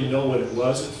didn't really know what it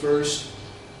was at first.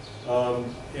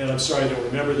 And I'm sorry I don't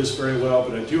remember this very well,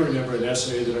 but I do remember an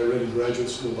essay that I read in graduate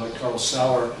school by Carl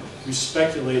Sauer, who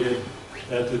speculated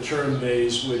that the term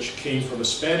maize, which came from a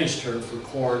Spanish term for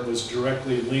corn, was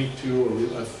directly linked to,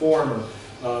 or a form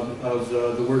of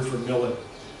the word for millet.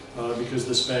 Because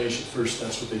the Spanish at first,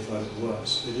 that's what they thought it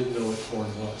was. They didn't know what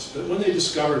corn was. But when they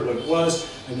discovered what it was,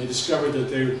 and they discovered that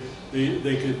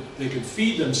they could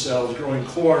feed themselves growing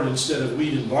corn instead of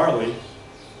wheat and barley,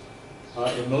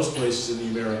 in most places in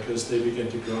the Americas, they began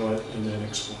to grow it and then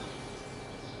export it.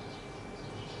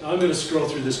 Now I'm going to scroll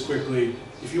through this quickly.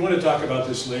 If you want to talk about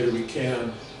this later, we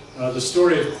can. The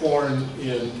story of corn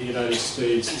in the United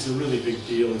States is a really big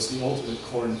deal. It's the ultimate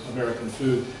corn American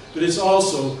food. But it's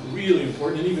also really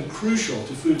important and even crucial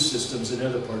to food systems in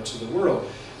other parts of the world.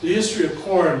 The history of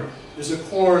corn is a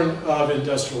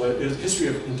history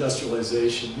of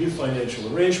industrialization, new financial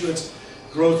arrangements,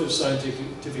 growth of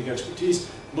scientific expertise.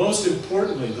 Most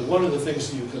importantly, one of the things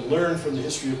that you can learn from the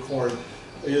history of corn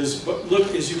is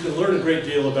you can learn a great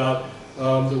deal about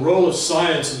the role of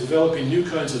science in developing new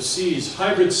kinds of seeds,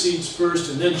 hybrid seeds first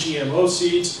and then GMO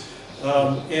seeds,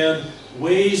 and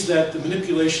ways that the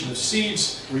manipulation of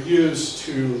seeds were used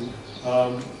to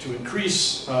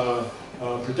increase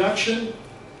production.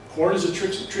 Corn is a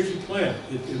tricky plant.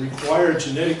 It required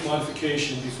genetic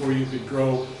modification before you could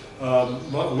grow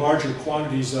larger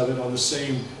quantities of it on the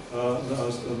same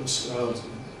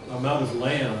amount of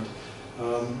land.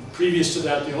 Previous to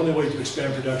that, the only way to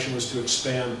expand production was to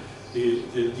expand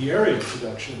the area of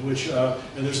production, which,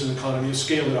 and there's an economy of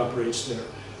scale that operates there.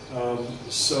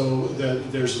 So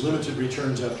that there's limited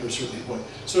returns after a certain point.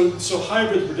 So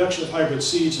production of hybrid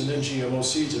seeds and then GMO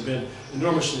seeds have been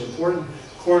enormously important.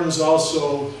 Corn is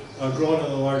also grown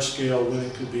on a large scale when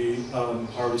it could be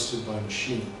harvested by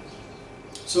machine.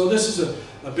 So this is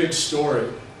a big story.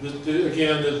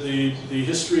 Again, the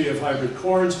history of hybrid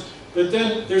corns. But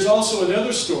then there's also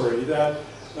another story that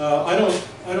I don't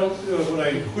when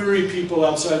I query people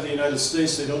outside the United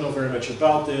States, they don't know very much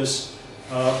about this.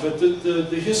 But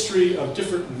the history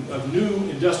of new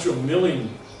industrial milling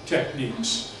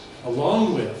techniques,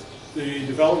 along with the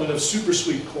development of super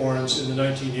sweet corns in the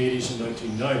 1980s and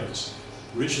 1990s,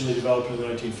 originally developed in the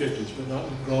 1950s, but not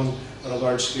grown on a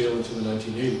large scale until the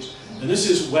 1980s. And this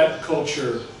is wet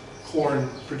culture corn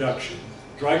production.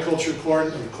 Dry culture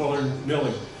corn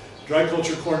milling. Dry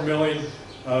culture corn milling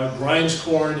grinds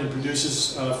corn and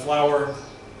produces flour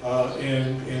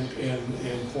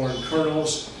and corn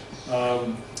kernels.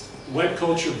 Wet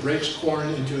culture breaks corn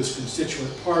into its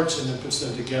constituent parts and then puts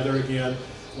them together again.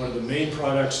 One of the main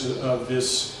products of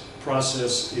this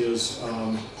process is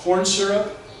corn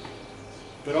syrup,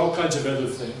 but all kinds of other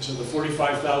things. Of the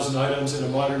 45,000 items in a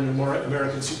modern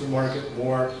American supermarket,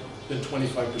 more than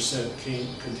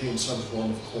 25% contain some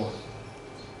form of corn.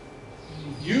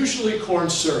 Usually corn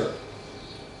syrup.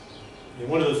 And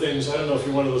one of the things, I don't know if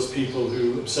you're one of those people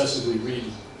who obsessively read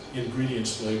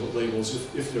ingredients labels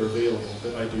if they're available,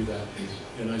 but I do that.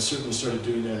 And I certainly started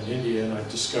doing that in India, and I've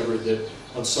discovered that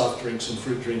on soft drinks and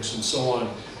fruit drinks and so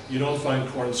on, you don't find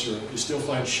corn syrup, you still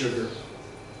find sugar.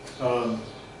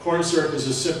 Corn syrup is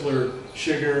a simpler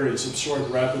sugar, it's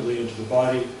absorbed rapidly into the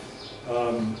body,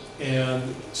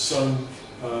 and some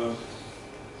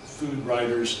food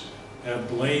writers have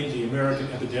blamed the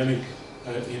American epidemic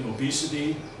in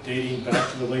obesity, dating back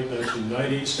to the late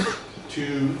 1990s,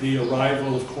 to the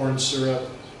arrival of corn syrup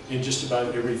in just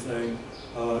about everything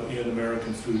in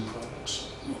American food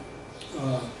products.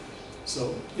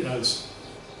 So, you know, it's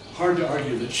hard to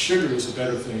argue that sugar is a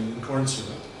better thing than corn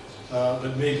syrup,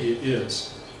 but maybe it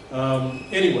is.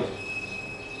 Anyway,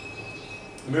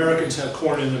 Americans have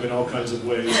corn in them in all kinds of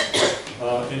ways,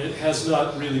 and it has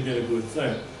not really been a good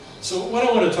thing. So what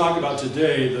I want to talk about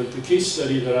today, the case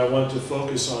study that I want to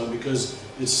focus on, because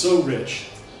it's so rich,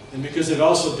 and because it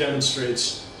also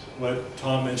demonstrates what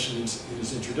Tom mentioned in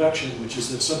his introduction, which is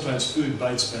that sometimes food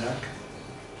bites back.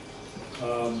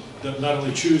 That not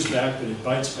only chews back, but it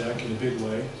bites back in a big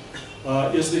way,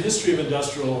 is the history of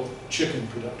industrial chicken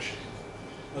production.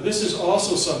 Now, this is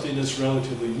also something that's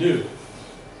relatively new.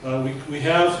 We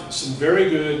have some very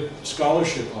good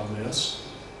scholarship on this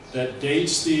that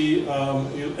dates the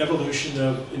evolution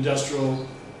of industrial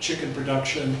chicken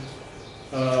production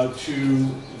to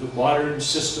the modern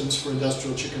systems for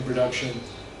industrial chicken production,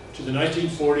 to the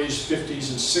 1940s, 50s,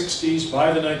 and 60s.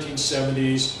 By the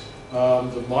 1970s,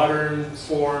 the modern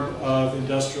form of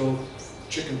industrial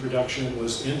chicken production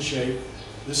was in shape.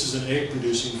 This is an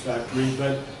egg-producing factory,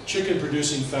 but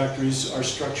chicken-producing factories are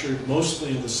structured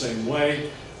mostly in the same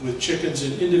way, with chickens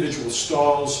in individual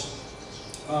stalls,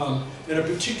 and a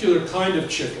particular kind of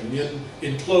chicken. In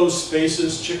enclosed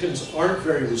spaces, chickens aren't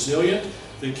very resilient.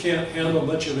 They can't handle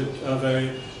much of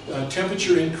a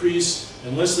temperature increase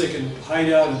unless they can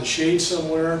hide out in the shade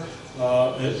somewhere.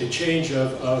 A change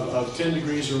of 10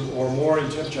 degrees or more in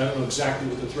temperature, I don't know exactly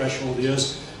what the threshold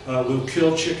is, will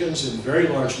kill chickens in very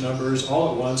large numbers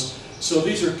all at once. So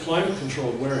these are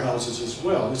climate-controlled warehouses as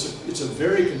well. It's a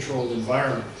very controlled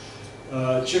environment.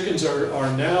 Chickens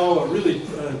are now really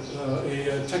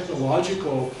a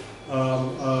technological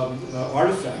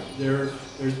artifact. They're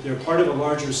part of a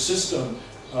larger system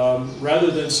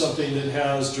rather than something that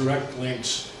has direct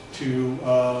links to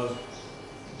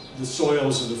the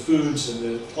soils and the foods and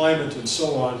the climate and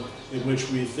so on, in which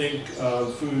we think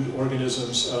food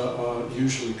organisms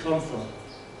usually come from.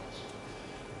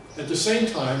 At the same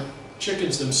time,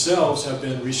 chickens themselves have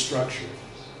been restructured.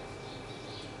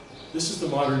 This is the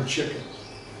modern chicken.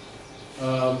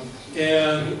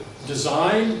 And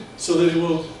designed so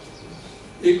that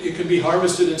it can be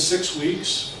harvested in 6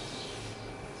 weeks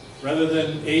rather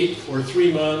than 8 or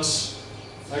 3 months.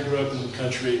 I grew up in the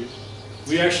country.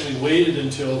 We actually waited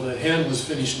until the hen was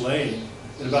finished laying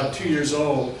at about 2 years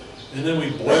old, and then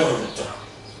we boiled it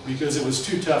because it was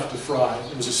too tough to fry.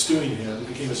 It was a stewing hen. It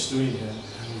became a stewing hen.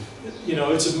 You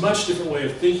know, it's a much different way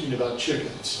of thinking about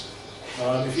chickens.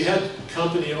 If you had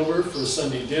company over for a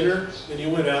Sunday dinner, and you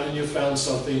went out and you found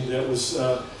something that was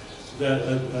that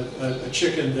a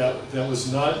chicken that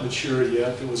was not mature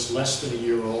yet, that was less than a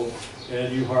year old,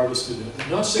 and you harvested it.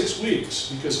 Not 6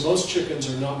 weeks, because most chickens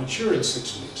are not mature in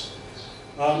 6 weeks.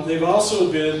 They've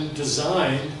also been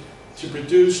designed to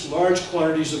produce large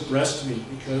quantities of breast meat,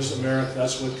 because America,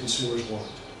 that's what consumers want.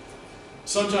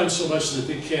 Sometimes so much that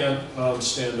they can't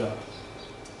stand up.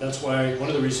 That's why one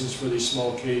of the reasons for these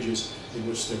small cages in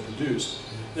which they're produced.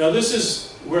 Now this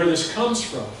is where this comes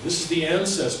from. This is the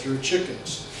ancestor of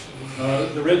chickens.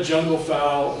 The red jungle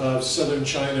fowl of southern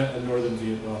China and northern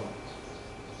Vietnam.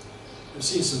 I've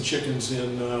seen some chickens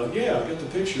in, yeah, I got the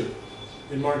picture,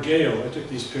 in Margao. I took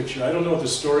these pictures. I don't know what the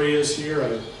story is here.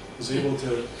 I was able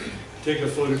to take a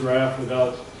photograph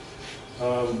without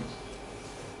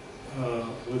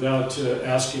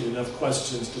asking enough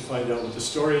questions to find out what the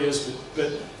story is.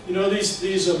 But you know,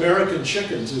 these American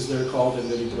chickens, as they're called in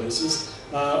many places,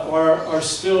 are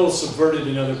still subverted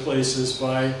in other places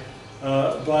by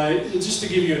just to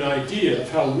give you an idea of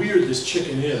how weird this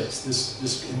chicken is,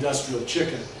 this industrial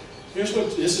chicken. Here's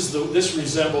what this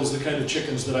resembles the kind of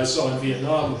chickens that I saw in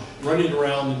Vietnam running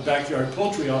around in backyard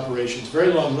poultry operations.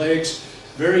 Very long legs,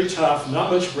 very tough,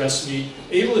 not much breast meat,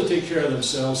 able to take care of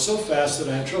themselves so fast that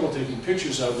I had trouble taking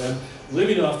pictures of them,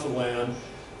 living off the land.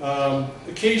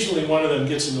 Occasionally one of them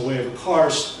gets in the way of a car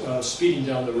speeding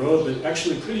down the road, but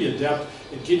actually pretty adept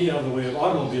at getting out of the way of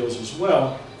automobiles as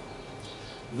well.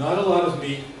 Not a lot of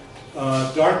meat,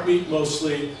 dark meat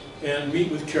mostly, and meat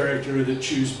with character that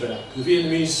chews back. The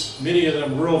Vietnamese, many of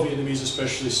them, rural Vietnamese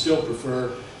especially, still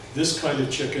prefer this kind of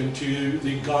chicken to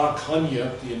the gà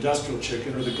khanya, the industrial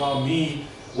chicken, or the gà mi,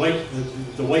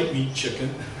 the white meat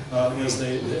chicken, as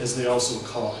they also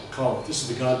call it. This is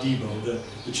the gà di bo,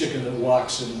 the chicken that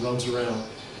walks and runs around.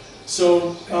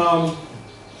 So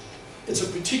it's a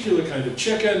particular kind of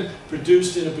chicken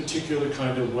produced in a particular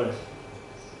kind of way.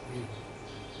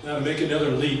 Now to make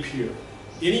another leap here.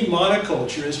 Any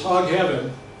monoculture is hog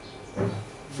heaven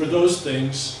for those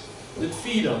things that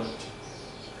feed on it.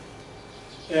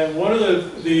 And one of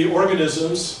the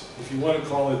organisms, if you want to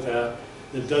call it that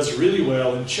does really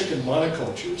well in chicken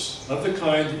monocultures, of the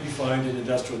kind that you find in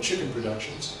industrial chicken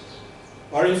productions,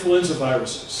 are influenza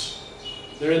viruses.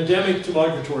 They're endemic to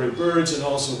migratory birds and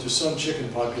also to some chicken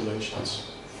populations.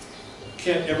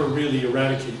 Can't ever really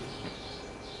eradicate,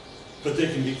 but they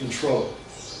can be controlled.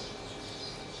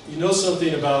 You know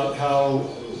something about how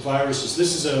viruses,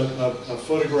 this is a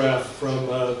photograph from,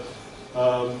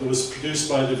 that was produced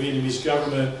by the Vietnamese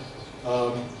government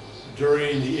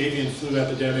during the avian flu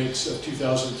epidemics of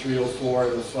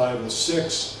 2003-04 and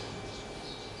 05-06.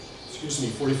 Excuse me,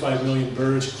 45 million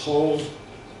birds culled.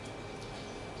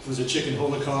 It was a chicken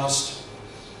holocaust.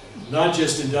 Not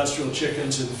just industrial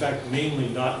chickens, in fact mainly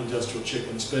not industrial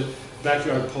chickens, but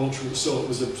backyard poultry, so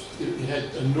it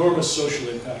had enormous social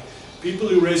impact. People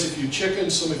who raise a few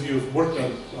chickens, some of you have worked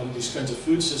on these kinds of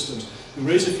food systems, who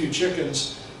raise a few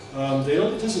chickens,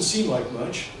 it doesn't seem like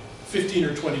much, 15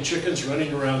 or 20 chickens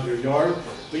running around their yard,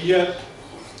 but yet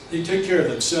they take care of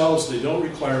themselves, they don't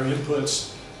require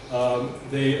inputs,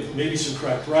 maybe some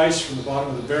cracked rice from the bottom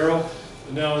of the barrel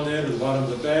now and then, or the bottom of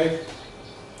the bag.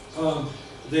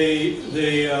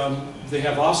 They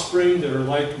have offspring that are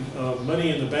like money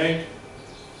in the bank,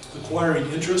 acquiring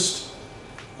interest.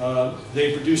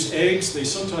 They produce eggs. They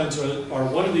sometimes are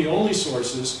one of the only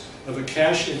sources of a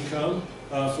cash income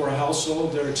for a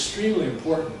household. They're extremely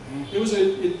important.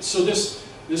 The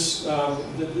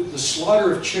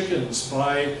slaughter of chickens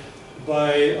by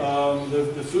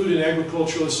the Food and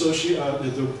Agricultural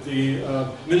the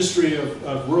Ministry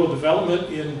of Rural Development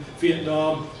in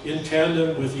Vietnam, in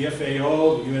tandem with the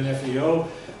FAO, the UN FAO,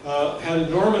 had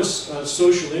enormous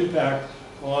social impact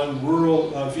on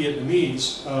rural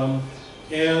Vietnamese.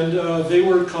 And they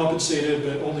were compensated,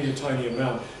 but only a tiny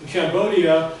amount. In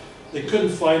Cambodia, they couldn't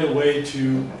find a way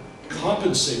to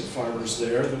compensate farmers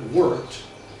there that worked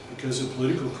because of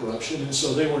political corruption, and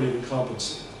so they weren't even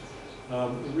compensated.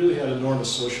 It really had enormous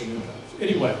social impact.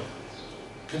 Anyway,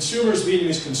 consumers,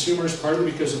 Vietnamese consumers,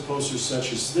 partly because of posters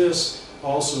such as this,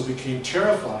 also became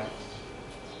terrified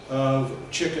of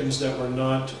chickens that were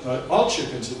not, all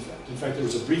chickens in fact. In fact, there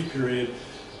was a brief period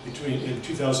in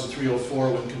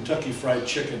 2003-04 when Kentucky Fried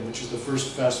Chicken, which is the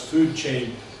first fast food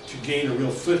chain to gain a real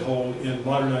foothold in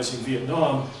modernizing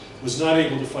Vietnam, was not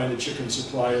able to find a chicken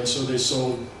supply, and so they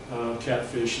sold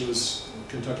catfish. It was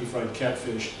Kentucky Fried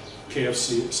Catfish,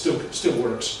 KFC. It still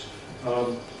works.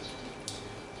 The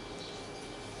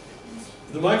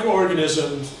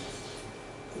microorganism,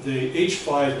 the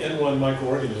H5N1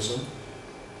 microorganism,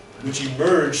 which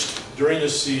emerged during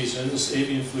this season, this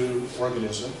avian flu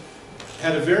organism,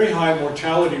 had a very high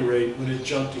mortality rate when it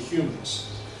jumped to humans.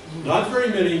 Not very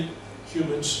many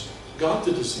humans got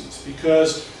the disease,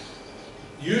 because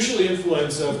usually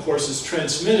influenza, of course, is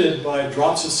transmitted by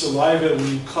drops of saliva when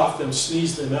you cough them,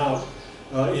 sneeze them out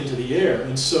into the air.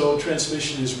 And so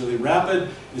transmission is really rapid.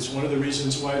 It's one of the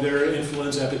reasons why there are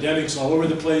influenza epidemics all over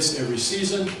the place every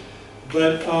season.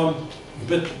 But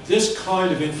this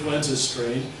kind of influenza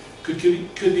strain could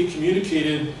be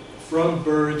communicated from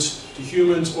birds to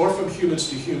humans or from humans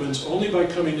to humans only by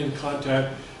coming in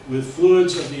contact with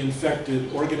fluids of the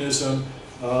infected organism,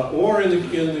 or in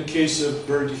the case of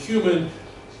bird to human,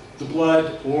 the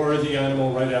blood or the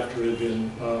animal right after it had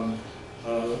been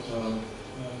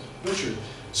butchered.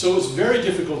 So it's very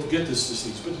difficult to get this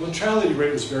disease, but the mortality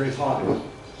rate was very high,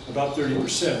 about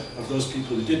 30% of those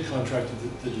people who did contract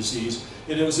the disease,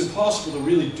 and it was impossible to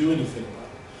really do anything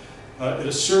about it. At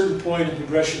a certain point in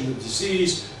progression of the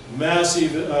disease,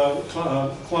 massive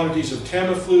quantities of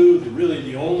Tamiflu, really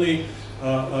the only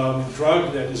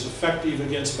drug that is effective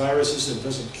against viruses and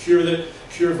doesn't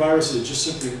cure viruses, it just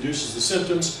simply reduces the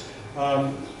symptoms.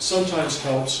 Sometimes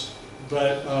helps,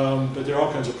 but there are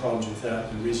all kinds of problems with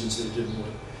that and reasons that it didn't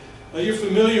work. You're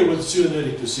familiar with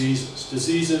zoonotic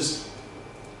diseases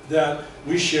that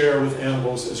we share with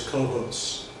animals as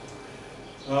co-hosts.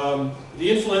 The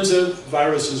influenza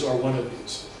viruses are one of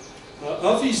these.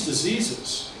 Of these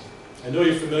diseases, I know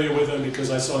you're familiar with them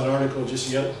because I saw an article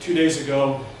just 2 days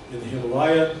ago in the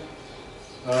Himalaya.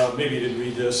 Maybe you didn't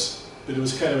read this, but it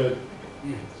was kind of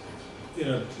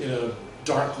in a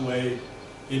dark way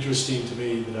interesting to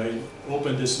me that I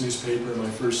opened this newspaper my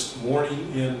first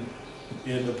morning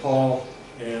in Nepal,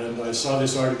 and I saw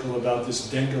this article about this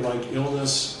dengue-like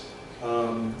illness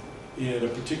in a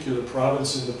particular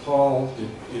province in Nepal.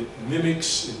 It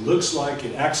mimics, it looks like,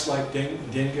 it acts like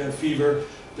dengue fever,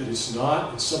 but it's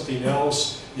not. It's something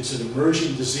else. It's an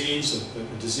emerging disease,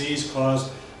 a disease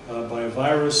caused by a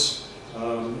virus,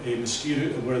 a mosquito,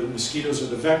 where the mosquitoes are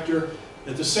the vector.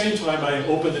 At the same time, I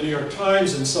opened the New York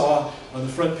Times and saw on the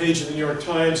front page of the New York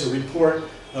Times a report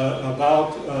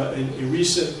about a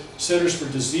recent Centers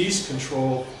for Disease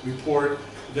Control report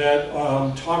that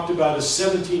talked about a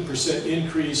 17%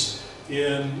 increase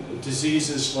in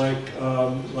diseases like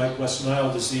West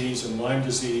Nile disease and Lyme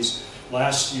disease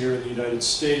last year in the United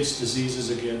States, diseases,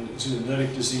 again,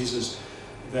 zoonotic diseases,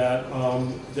 that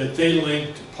they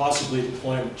linked possibly to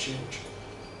climate change.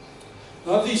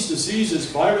 Of these diseases,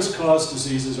 virus-caused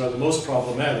diseases are the most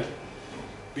problematic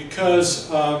because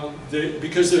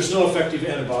there's no effective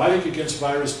antibiotic against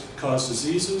virus-caused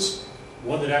diseases,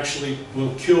 one that actually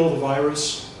will kill the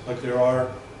virus, like there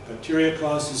are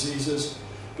bacteria-caused diseases,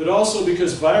 but also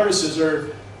because viruses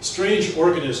are strange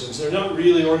organisms. They're not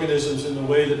really organisms in the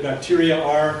way that bacteria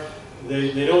are.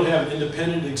 They don't have an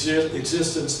independent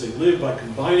existence. They live by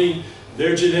combining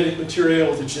their genetic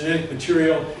material with the genetic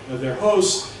material of their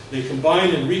hosts. They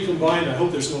combine and recombine. I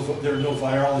hope there are no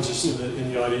virologists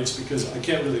in the audience because I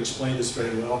can't really explain this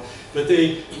very well. But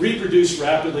they reproduce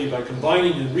rapidly by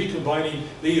combining and recombining.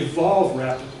 They evolve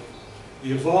rapidly. They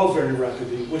evolve very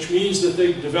rapidly, which means that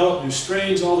they develop new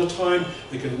strains all the time.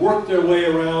 They can work their way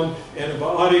around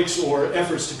antibiotics or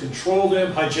efforts to control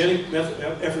them, hygienic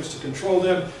efforts to control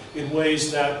them in ways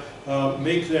that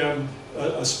make them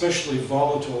especially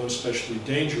volatile and especially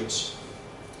dangerous.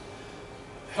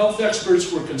 Health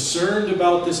experts were concerned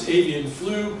about this avian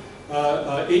flu,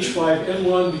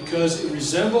 H5N1, because it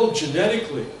resembled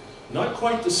genetically, not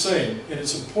quite the same, and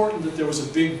it's important that there was a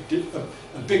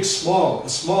small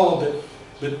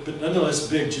but nonetheless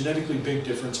big, genetically big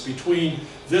difference between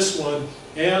this one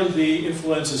and the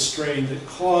influenza strain that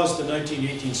caused the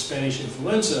 1918 Spanish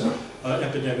influenza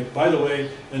epidemic. By the way,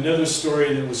 another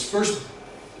story that was first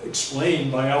explained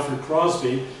by Alfred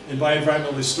Crosby and by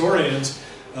environmental historians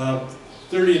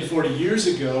 30 and 40 years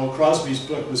ago. Crosby's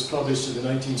book was published in the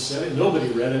 1970s. Nobody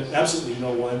read it, absolutely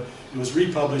no one. It was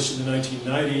republished in the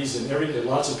 1990s, and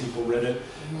lots of people read it.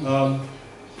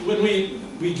 When we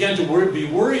began to be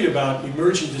worried about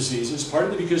emerging diseases,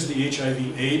 partly because of the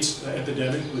HIV/AIDS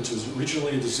epidemic, which was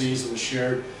originally a disease that was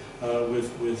shared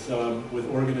with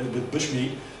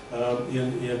bushmeat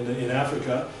in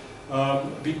Africa,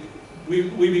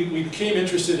 we became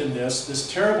interested in this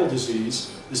terrible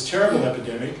disease, this terrible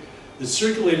epidemic that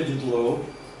circulated the globe,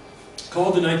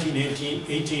 called the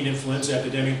 1918 influenza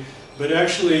epidemic, but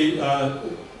actually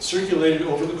circulated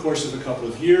over the course of a couple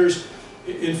of years.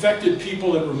 It infected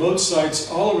people in remote sites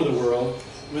all over the world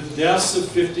with deaths of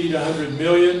 50 to 100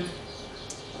 million,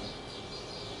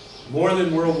 more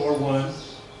than World War I,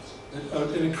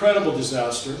 an incredible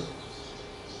disaster,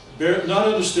 not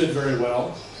understood very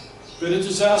well, but a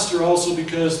disaster also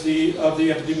because of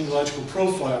the epidemiological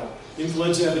profile.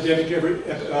 Influenza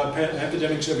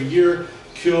epidemics every year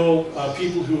kill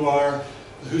people who are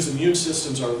whose immune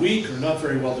systems are weak or not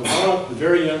very well developed, the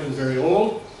very young and very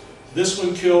old. This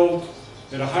one killed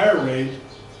at a higher rate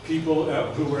people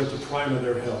who were at the prime of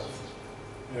their health.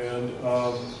 And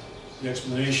the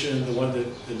explanation, the one that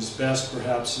is best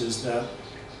perhaps, is that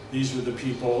these were the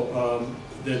people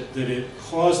that it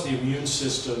caused the immune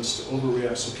systems to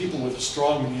overreact. So people with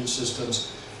strong immune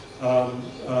systems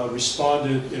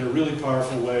responded in a really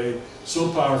powerful way,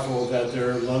 so powerful that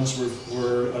their lungs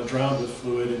were drowned with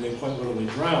fluid, and they quite literally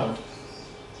drowned.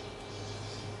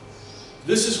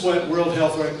 This is what World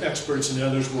Health experts and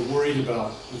others were worried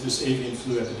about with this avian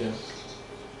flu epidemic.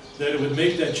 That it would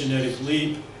make that genetic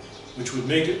leap, which would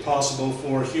make it possible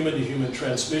for human-to-human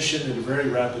transmission at a very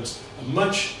rapid, a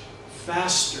much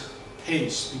faster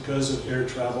pace because of air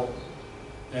travel,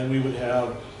 and we would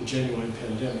have a genuine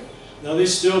pandemic. Now, they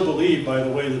still believe, by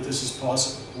the way, that this is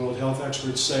possible. World Health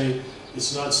experts say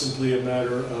it's not simply a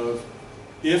matter of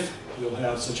if we'll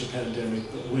have such a pandemic,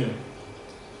 but when.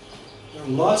 There are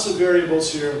lots of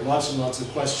variables here, lots and lots of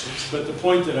questions, but the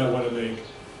point that I want to make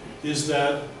is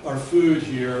that our food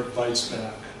here bites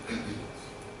back.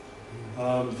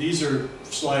 These are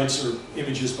slides or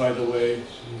images, by the way,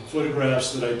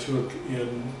 photographs that I took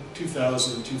in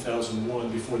 2000 and 2001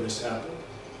 before this happened.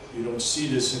 You don't see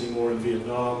this anymore in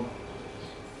Vietnam.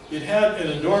 It had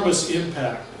an enormous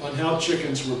impact on how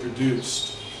chickens were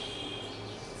produced.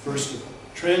 First of all,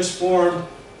 transformed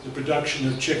the production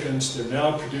of chickens. They're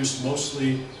now produced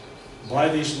mostly by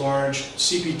these large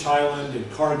CP Thailand and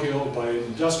Cargill, by an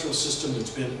industrial system that's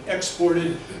been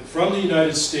exported from the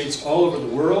United States all over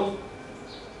the world.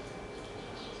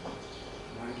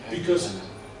 Because,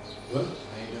 what?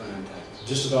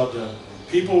 Just about done.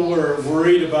 People were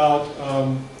worried about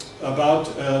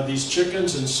these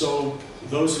chickens, and so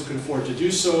those who could afford to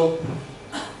do so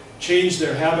changed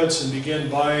their habits and began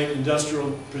buying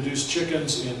industrial-produced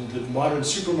chickens in the modern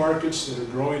supermarkets that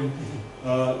are growing,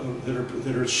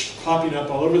 that are popping up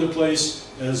all over the place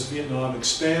as Vietnam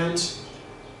expands.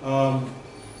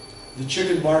 The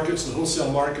chicken markets, the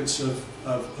wholesale markets of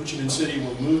Ho Chi Minh City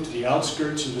were moved to the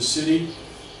outskirts of the city,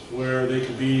 where they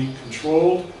could be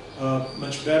controlled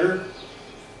much better.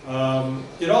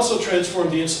 It also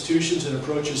transformed the institutions and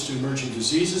approaches to emerging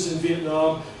diseases in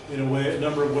Vietnam in a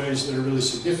number of ways that are really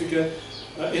significant.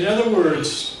 In other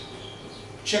words,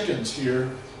 chickens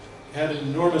here had an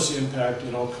enormous impact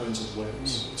in all kinds of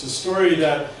ways. It's a story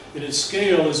that, in its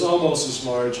scale, is almost as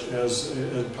large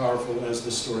and powerful as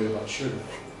the story about sugar.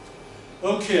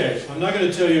 Okay, I'm not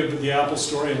going to tell you the apple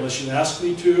story unless you ask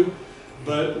me to,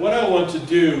 but what I want to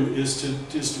do is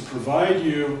to provide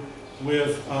you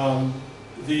with a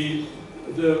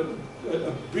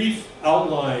brief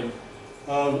outline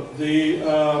of the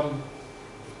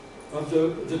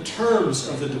terms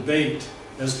of the debate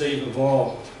as they've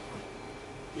evolved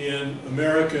in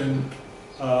American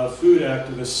food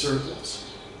activist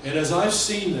circles. And as I've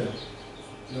seen them,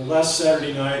 last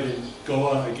Saturday night in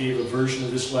Goa, I gave a version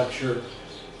of this lecture,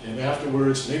 and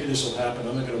afterwards, maybe this will happen,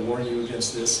 I'm not going to warn you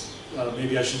against this,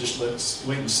 maybe I should just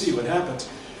wait and see what happens.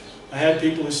 I had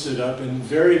people who stood up and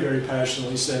very, very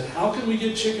passionately said, how can we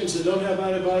get chickens that don't have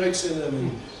antibiotics in them?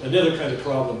 And another kind of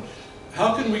problem.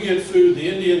 How can we get food,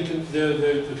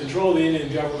 the control of the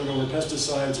Indian government over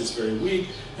pesticides is very weak.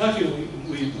 How can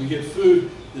we get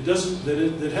food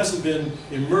that hasn't been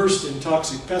immersed in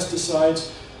toxic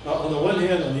pesticides? On the one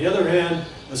hand, on the other hand,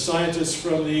 a scientist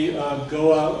from the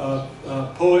Goa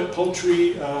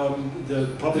Poultry,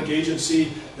 the public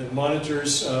agency that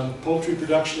monitors poultry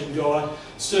production in Goa,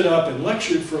 stood up and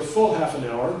lectured for a full half an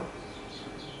hour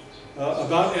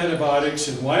about antibiotics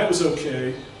and why it was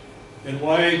okay, and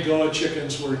why Goa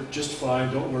chickens were just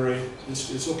fine, don't worry,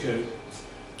 it's okay.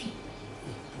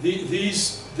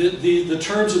 The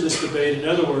terms of this debate, in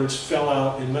other words, fell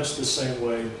out in much the same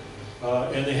way.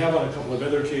 And they have on a couple of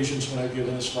other occasions when I've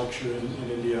given this lecture in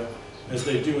India, as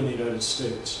they do in the United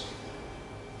States.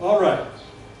 All right.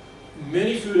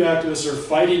 Many food activists are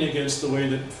fighting against the way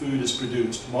that food is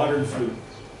produced, modern food.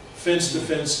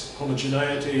 Fence-to-fence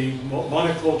homogeneity,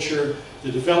 monoculture,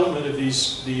 the development of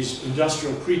these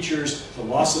industrial creatures, the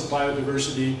loss of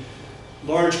biodiversity,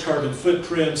 large carbon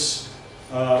footprints,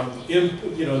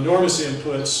 enormous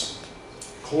inputs.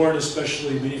 Corn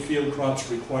especially, many field crops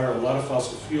require a lot of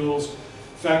fossil fuels.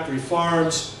 Factory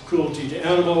farms, cruelty to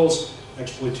animals,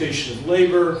 exploitation of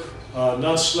labor,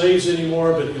 not slaves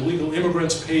anymore, but illegal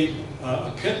immigrants paid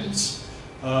a pittance.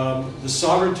 The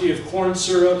sovereignty of corn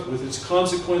syrup with its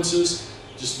consequences.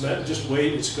 Just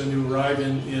wait, it's going to arrive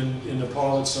in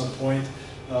Nepal at some point,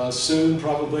 soon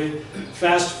probably.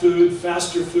 Fast food,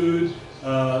 faster food,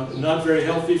 not very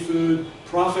healthy food,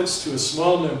 profits to a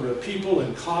small number of people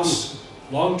and costs,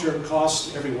 long-term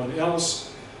costs to everyone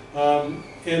else.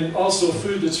 And also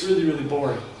food that's really, really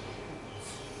boring.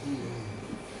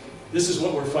 This is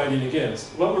what we're fighting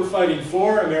against. What we're fighting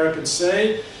for, Americans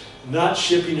say, not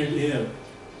shipping it in.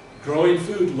 Growing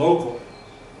food local.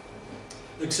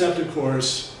 Except, of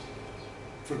course,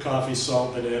 for coffee,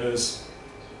 salt, bananas,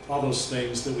 all those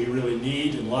things that we really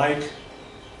need and like,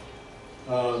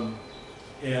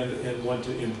 and want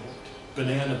to import.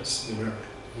 Bananas in America.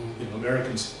 You know,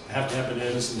 Americans have to have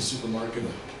bananas in the supermarket.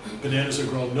 Bananas are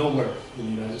grown nowhere in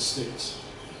the United States.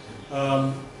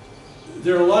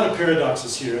 There are a lot of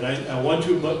paradoxes here, and I want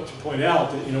to point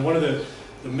out that, you know, one of the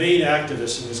main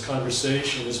activists in this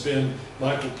conversation has been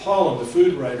Michael Pollan, the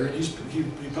food writer, and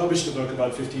he published a book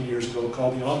about 15 years ago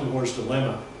called The Omnivore's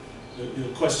Dilemma, the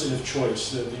question of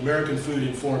choice, the American food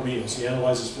in 4 meals. He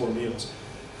analyzes 4 meals.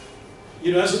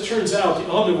 You know, as it turns out, the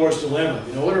omnivore's dilemma,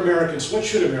 you know, what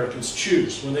should Americans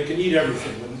choose when they can eat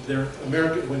everything,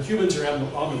 when humans are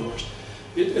omnivores?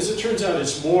 As it turns out,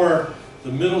 it's more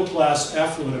the middle-class,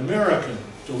 affluent American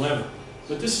dilemma.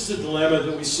 But this is a dilemma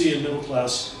that we see in middle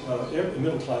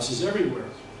classes everywhere.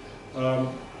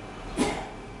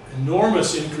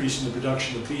 Enormous increase in the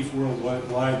production of beef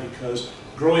worldwide because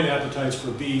growing appetites for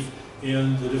beef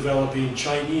in the developing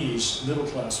Chinese middle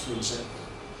class, for example.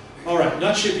 All right,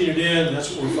 not shipping it in,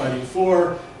 that's what we're fighting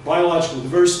for. Biological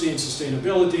diversity and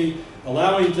sustainability,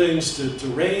 allowing things to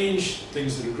range,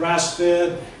 things that are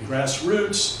grass-fed,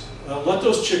 grassroots. Let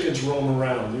those chickens roam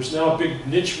around. There's now a big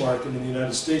niche market in the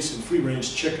United States in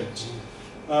free-range chickens.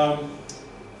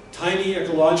 Tiny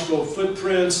ecological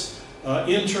footprints,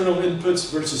 internal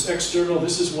inputs versus external.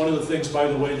 This is one of the things, by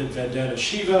the way, that Vandana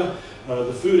Shiva,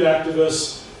 the food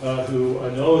activist, who I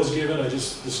know has given, I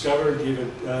just discovered, gave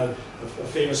a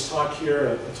famous talk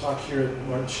here, a talk here at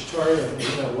Mart Stewart, I don't know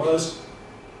when that was,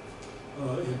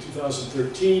 in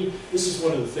 2013. This is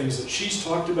one of the things that she's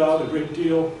talked about a great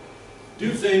deal.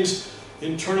 Do things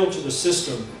internal to the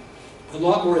system. A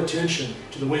lot more attention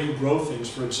to the way you grow things,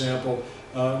 for example,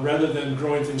 rather than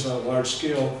growing things on a large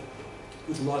scale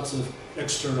with lots of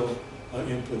external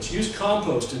inputs. Use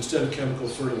compost instead of chemical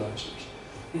fertilizers.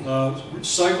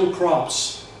 Cycle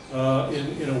crops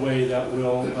in a way that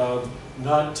will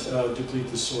not deplete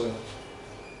the soil.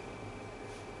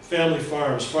 Family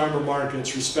farms, farmer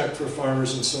markets, respect for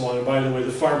farmers, and so on. And by the way,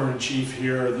 the farmer-in-chief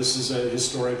here, this is a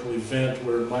historical event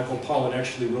where Michael Pollan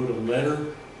actually wrote a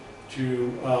letter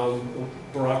to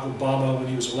Barack Obama when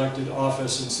he was elected to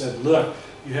office and said, look,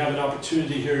 you have an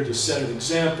opportunity here to set an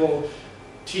example,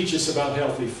 teach us about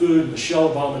healthy food. Michelle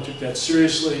Obama took that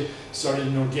seriously, started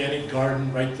an organic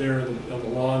garden right there on the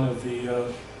lawn of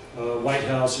the White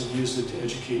House and used it to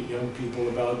educate young people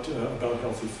about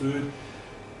healthy food.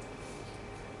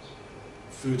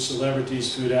 Food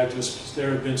celebrities, food activists.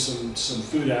 There have been some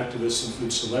food activists and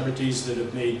food celebrities that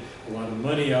have made a lot of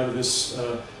money out of this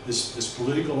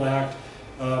political act.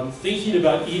 Thinking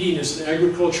about eating as an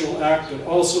agricultural act, but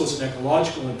also as an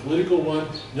ecological and political one,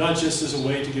 not just as a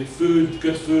way to get food,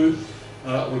 good food,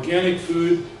 organic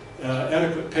food,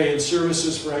 adequate pay and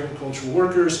services for agricultural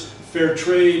workers, fair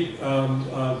trade,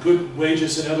 good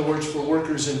wages, in other words, for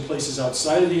workers in places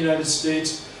outside of the United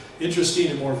States, interesting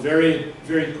and more varied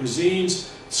cuisines,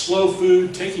 slow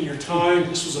food, taking your time.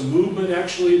 This was a movement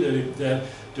actually that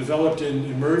developed and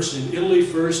emerged in Italy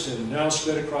first and now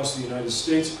spread across the United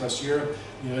States, across Europe,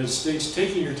 the United States,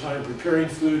 taking your time preparing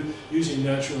food, using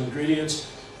natural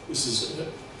ingredients. This is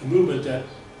a movement that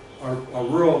our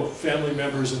rural family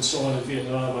members and so on in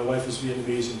Vietnam, my wife is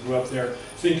Vietnamese and grew up there,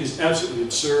 think is absolutely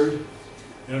absurd.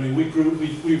 And I mean,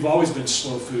 we've always been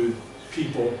slow food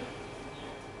people.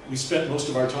 We spent most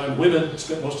of our time, women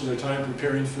spent most of their time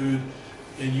preparing food,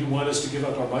 and you want us to give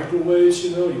up our microwaves,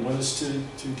 you know, you want us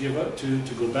to give up, to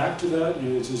go back to that, you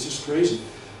know, it's just crazy.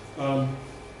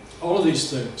 All of these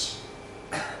things.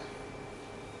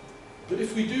 But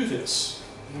if we do this,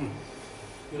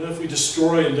 you know, if we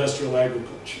destroy industrial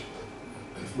agriculture,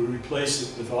 if we replace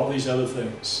it with all these other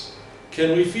things,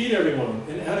 can we feed everyone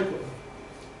inadequately?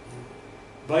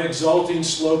 By exalting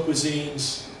slow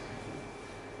cuisines,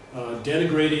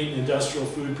 denigrating industrial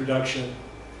food production,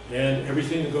 and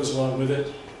everything that goes along with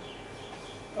it,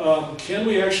 can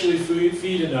we actually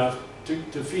feed enough,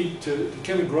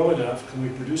 can we grow enough, can we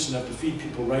produce enough to feed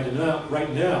people right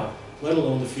now, let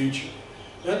alone the future?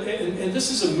 And this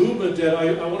is a movement that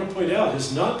I want to point out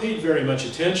has not paid very much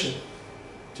attention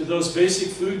to those basic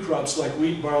food crops like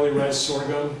wheat, barley, rice,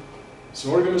 sorghum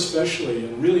especially, a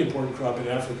really important crop in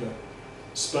Africa,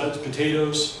 spuds,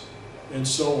 potatoes, and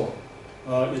so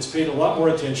on. It's paid a lot more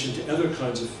attention to other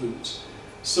kinds of foods.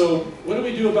 So what do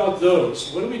we do about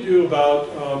those? What do we do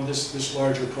about this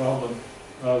larger problem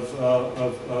of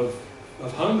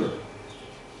hunger?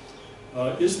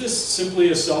 Is this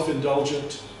simply a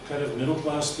self-indulgent kind of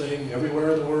middle-class thing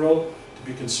everywhere in the world to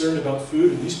be concerned about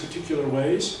food in these particular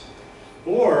ways?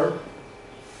 Or,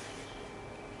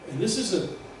 and this is a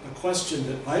question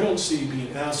that I don't see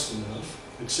being asked enough,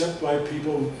 except by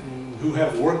people who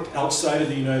have worked outside of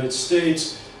the United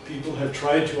States. People have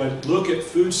tried to look at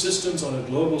food systems on a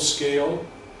global scale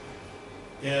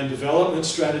and development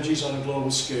strategies on a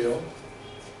global scale.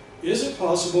 Is it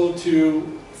possible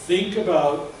to think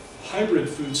about hybrid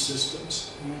food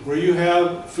systems where you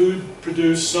have food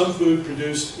produced, some food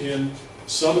produced in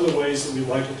some of the ways that we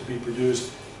like it to be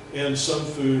produced, and some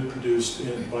food produced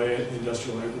by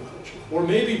industrial agriculture? Or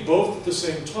maybe both at the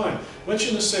same time, much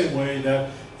in the same way that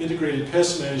integrated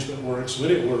pest management works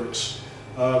when it works.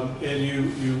 And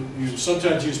you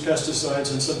sometimes use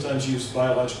pesticides and sometimes use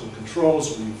biological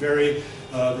controls, or you vary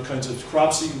the kinds of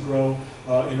crops that you grow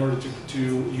in order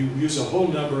you use a whole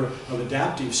number of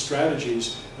adaptive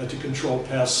strategies to control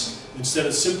pests instead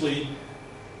of simply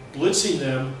blitzing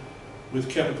them with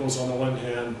chemicals on the one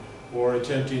hand or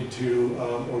attempting to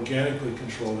organically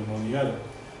control them on the other.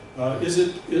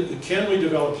 Can we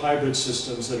develop hybrid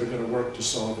systems that are going to work to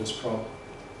solve this problem?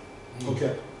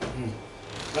 Okay.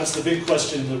 That's the big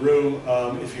question in the room.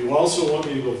 If you also want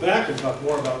me to go back and talk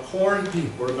more about corn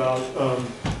or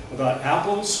about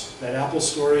apples, that apple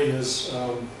story has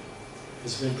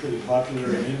been pretty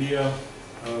popular in India,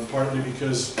 partly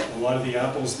because a lot of the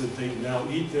apples that they now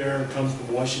eat there come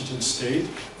from Washington State.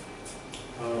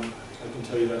 I can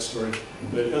tell you that story.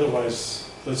 But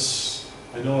otherwise,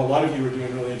 I know a lot of you are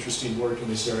doing really interesting work in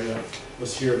this area.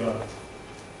 Let's hear about it.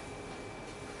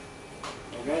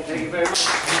 Okay, thank you very much.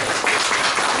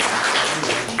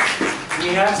 We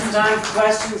have some time for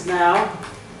questions now.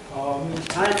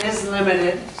 Time is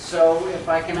limited, so if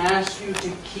I can ask you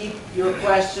to keep your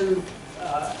question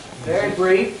very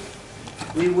brief.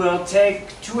 We will take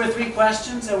 2 or 3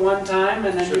 questions at one time,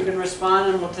 and then you can respond,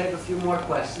 and we'll take a few more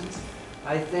questions.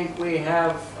 I think we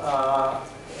have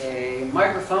a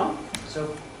microphone,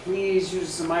 so please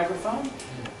use the microphone.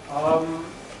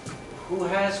 Who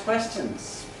has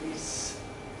questions? Please.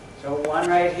 So one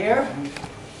right here,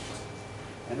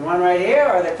 and one right here.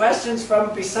 Are there questions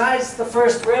from besides the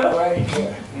first row right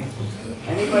here?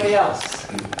 Anybody else?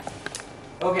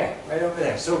 Okay, right over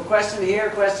there. So question here,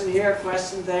 question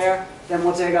there. Then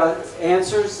we'll take our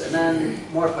answers, and then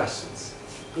more questions.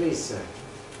 Please, sir.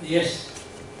 Yes.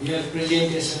 Your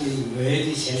presentation is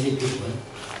very scientific one,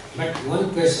 but one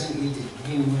question is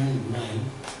in my mind: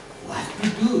 what to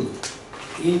do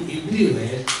in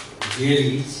everywhere there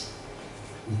is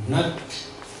not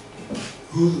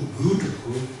good food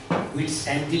with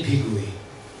scientific way.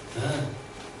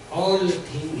 All the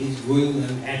thing is going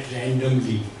on at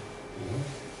randomly.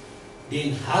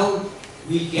 Then how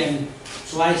we can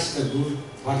choose the good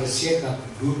for the sake of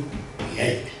good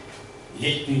health?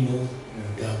 Let me know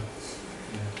the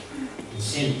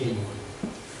same thing.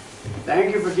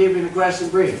 Thank you for keeping the question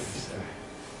brief, sir.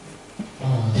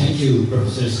 Thank you,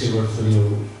 Professor Stewart, for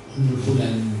your wonderful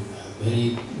and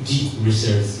very deep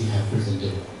research you have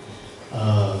presented.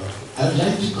 I would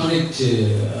like to connect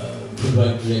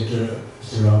Program Director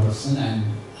Mr. Robertson and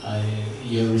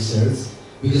your research,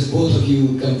 because both of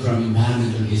you come from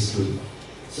environmental history.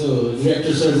 So,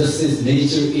 Director Sir just says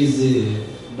nature is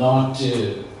not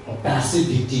a passive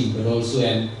victim, but also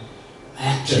an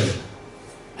actor.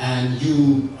 And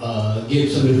you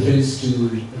gave some reference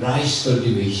to rice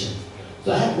cultivation.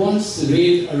 So I had once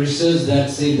read a research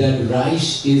that said that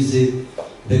rice is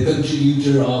the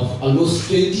contributor of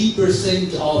almost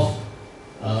 20% of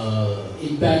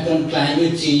impact on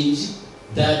climate change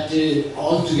that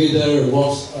altogether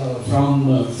was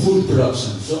from food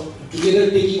production. So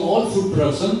together taking all food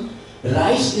production,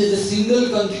 rice is the single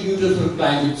contributor for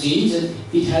climate change, and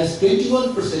it has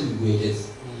 21% weightage.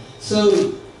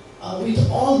 So with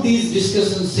all these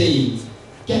discussions saying,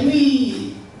 can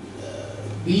we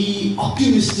be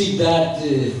optimistic that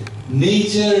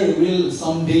nature will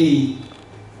someday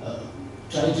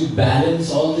try to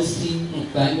balance all these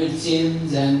things, climate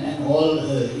change and all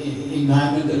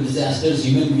environmental disasters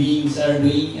human beings are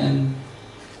doing, and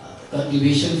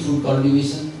cultivation, food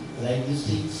cultivation, like these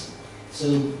things?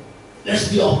 So let's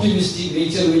be optimistic,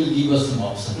 nature will give us some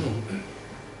option.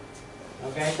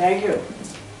 Okay, thank you.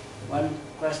 One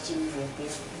question right there,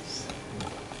 please.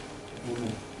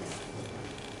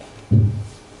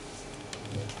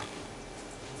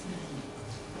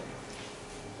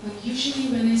 Usually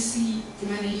when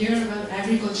I hear about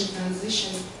agriculture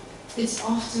transition, it's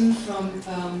often from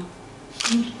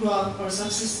food crop or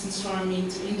subsistence farming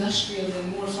to industrial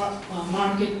and more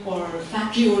market or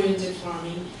factory-oriented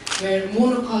farming, where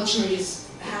monoculture is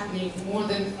happening more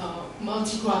than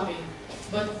multi-cropping.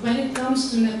 But when it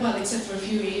comes to Nepal, except for a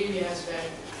few areas where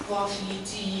coffee,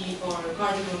 tea, or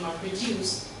cardamom are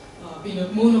produced in a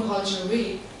monoculture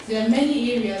way, there are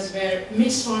many areas where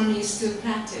mixed farming is still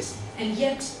practiced. And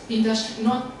yet,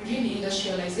 not really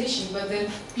industrialization, but then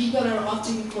people are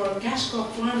opting for cash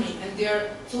crop farming, and they are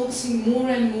focusing more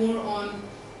and more on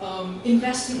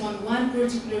investing on one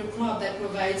particular crop that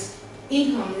provides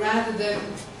income rather than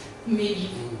maybe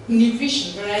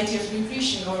nutrition, variety of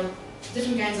nutrition, or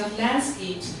different kinds of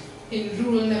landscapes in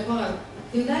rural Nepal.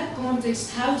 In that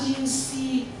context, how do you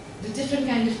see the different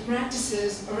kind of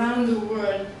practices around the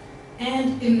world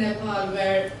and in Nepal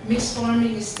where mixed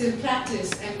farming is still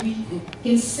practiced, and we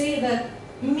can say that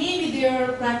maybe they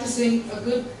are practicing a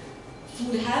good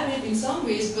food habit in some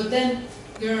ways, but then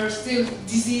there are still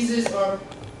diseases or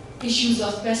issues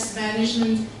of pest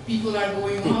management. People are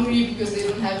going hungry because they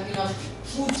don't have enough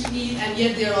food to eat, and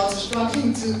yet they're also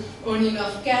struggling to earn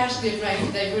enough cash. They're trying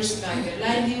to diversify their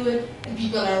livelihood, and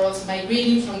people are also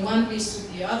migrating from one place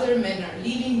to the other. Men are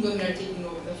leaving, women are taking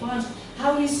over the farms.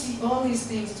 How do you see all these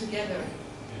things together?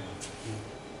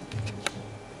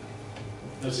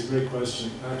 That's a great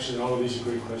question. Actually, all of these are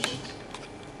great questions.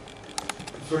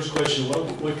 First question,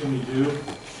 what can we do?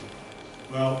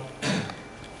 Well,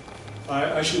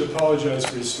 I should apologize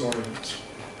for historians.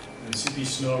 And C.P.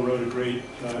 Snow wrote a great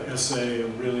essay, a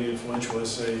really influential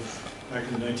essay, back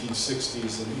in the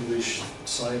 1960s, an English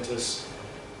scientist,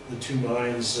 The Two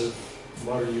Minds of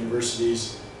Modern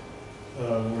Universities,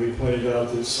 where he pointed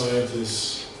out that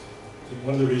scientists,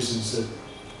 one of the reasons that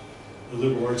the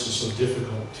liberal arts are so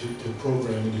difficult to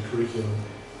program into curriculum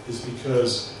is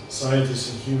because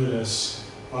scientists and humanists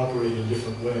operate in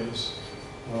different ways.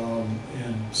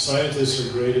 And scientists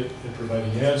are great at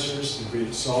providing answers, they're great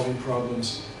at solving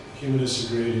problems.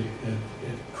 Humanists are great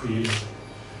at creating,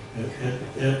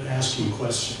 at asking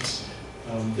questions.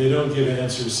 They don't give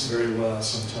answers very well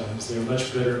sometimes. They're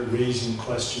much better at raising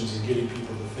questions and getting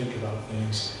people to think about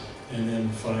things and then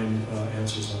find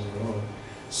answers on their own.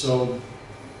 So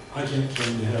I can't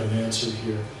claim to have an answer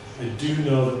here. I do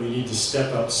know that we need to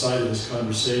step outside of this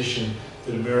conversation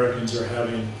that Americans are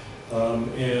having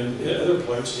and other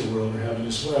parts of the world are having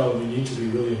as well. We need to be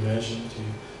really imaginative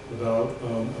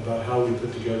about how we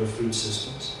put together food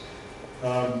systems.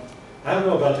 I don't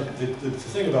know about the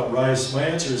thing about rice. My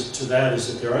answer to that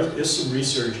is that there is some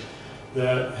research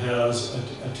that has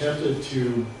attempted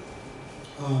to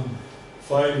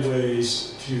find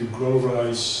ways to grow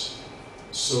rice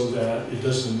so that it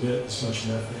doesn't emit as much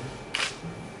methane.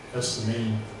 That's the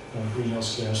main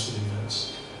greenhouse gas that it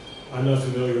emits. I'm not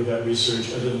familiar with that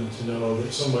research other than to know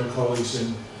that some of my colleagues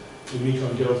in the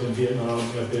Mekong Delta in Vietnam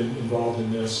have been involved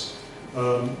in this.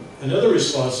 Another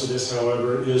response to this,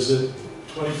 however, is that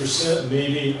 20%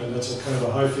 maybe, and that's a kind of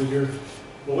a high figure,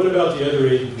 but what about the other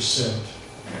 80%?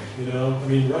 You know, I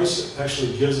mean, rice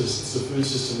actually gives us, it's a food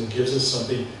system that gives us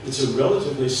something. It's a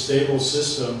relatively stable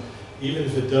system, even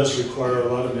if it does require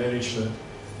a lot of management.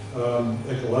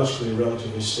 Ecologically, a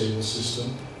relatively stable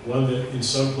system. One that in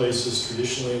some places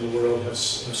traditionally in the world have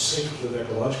synced with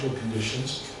ecological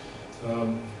conditions.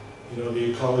 You know,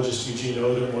 the ecologist Eugene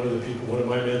Odom, one of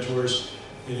my mentors,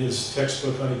 in his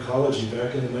textbook on ecology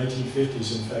back in the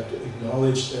 1950s, in fact,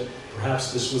 acknowledged that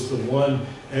perhaps this was the one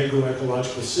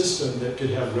agroecological system that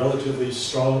could have relatively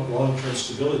strong long-term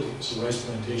stability. So rice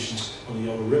plantations on the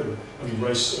Yellow River,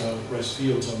 rice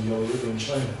fields on the Yellow River in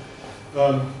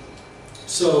China.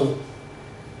 So,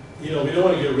 you know, we don't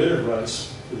want to get rid of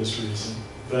rice for this reason,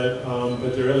 but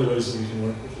there are other ways that we can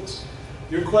work with this.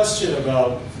 Your question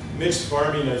about mixed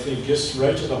farming, I think, gets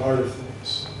right to the heart of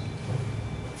things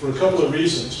for a couple of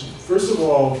reasons. First of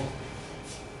all,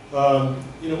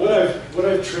 you know, what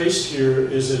I've traced here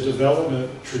is a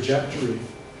development trajectory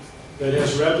that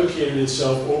has replicated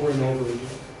itself over and over again.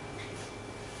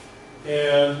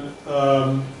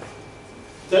 And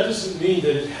that doesn't mean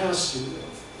that it has to.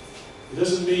 It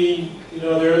doesn't mean, you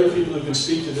know, there are other people who can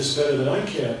speak to this better than I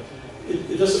can.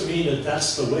 It doesn't mean that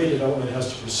that's the way development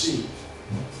has to proceed.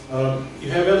 You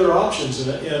have other options,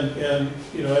 and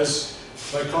you know, as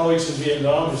my colleagues in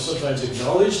Vietnam have sometimes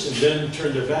acknowledged and then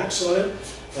turned their backs on it,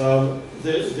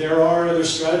 there are other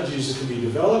strategies that can be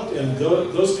developed, and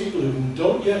those people who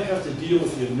don't yet have to deal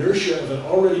with the inertia of an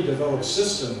already developed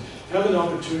system have an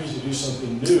opportunity to do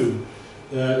something new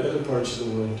that other parts of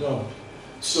the world don't.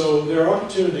 So there are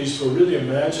opportunities for really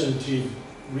imaginative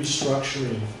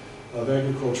restructuring of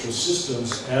agricultural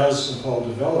systems as Nepal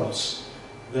develops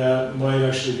that might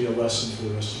actually be a lesson for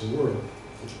the rest of the world.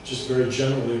 Just very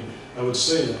generally, I would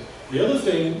say that. The other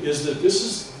thing is that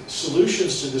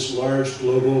solutions to this large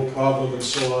global problem and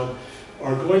so on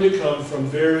are going to come from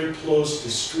very close,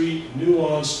 discrete,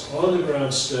 nuanced,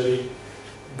 on-the-ground study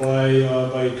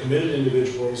by committed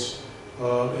individuals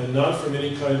and not from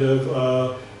any kind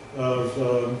of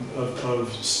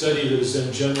study that is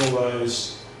then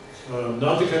generalized,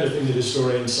 not the kind of thing that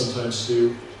historians sometimes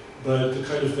do, but the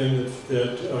kind of thing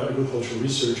that agricultural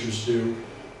researchers do.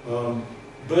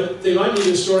 But they might need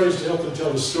historians to help them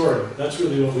tell the story. That's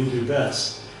really what we do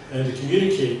best, and to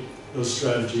communicate those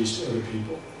strategies to other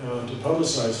people, to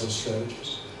publicize those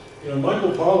strategies. You know,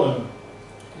 Michael Pollan,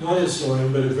 not a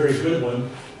historian, but a very good one,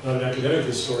 not an academic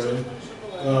historian,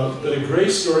 but a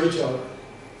great storyteller,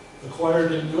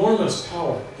 acquired enormous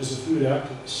power as a food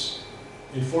activist,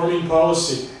 informing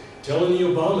policy, telling the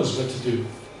Obamas what to do,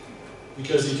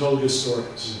 because he told good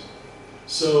stories.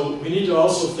 So we need to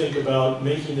also think about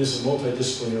making this a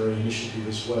multidisciplinary initiative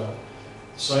as well.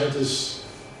 Scientists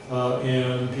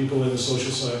and people in the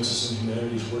social sciences and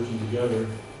humanities working together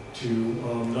to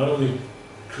not only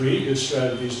create good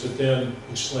strategies, but then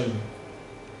explain them.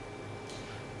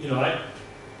 You know,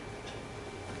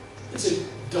 it's a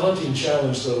daunting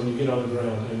challenge, though, when you get on the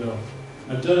ground, I know.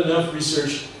 I've done enough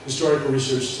research, historical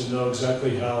research, to know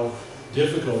exactly how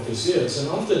difficult this is. And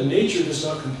often nature does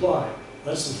not comply.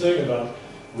 That's the thing about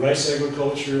rice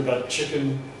agriculture, about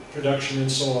chicken production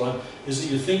and so on, is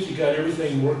that you think you got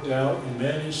everything worked out and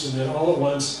managed, and then all at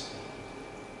once,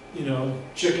 you know,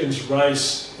 chickens,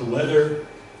 rice, the weather,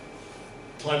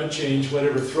 climate change,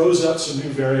 whatever, throws out some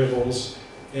new variables,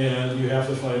 and you have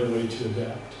to find a way to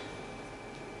adapt.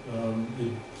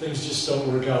 Things just don't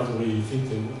work out the way you think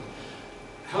they will.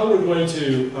 How we're going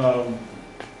to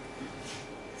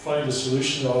find a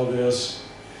solution to all of this,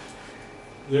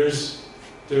 there's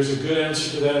a good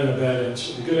answer to that and a bad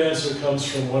answer. The good answer comes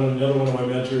from another one of my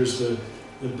mentors, the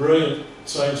brilliant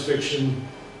science fiction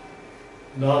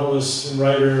novelist and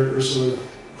writer Ursula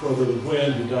Kroeber Le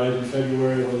Guin, who died in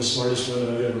February, one of the smartest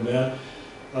women I've ever met,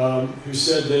 who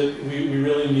said that we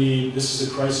really need, this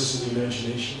is a crisis of the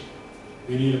imagination.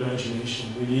 We need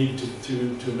imagination. We need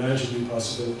to imagine new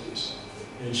possibilities.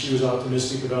 And she was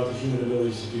optimistic about the human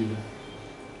ability to do that.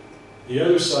 The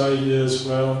other side is,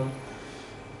 well,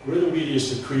 we're the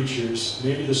weediest of creatures.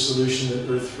 Maybe the solution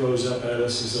that Earth throws up at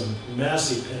us is a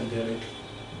massive pandemic,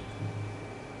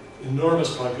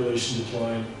 enormous population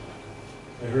decline.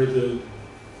 I heard the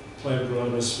plant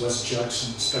agronomist Wes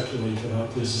Jackson speculate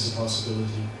about this as a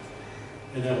possibility,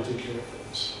 and that will take care of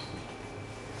things.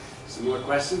 Some more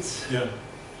questions? Yeah.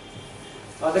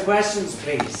 Other questions,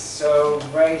 please. So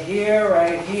right here,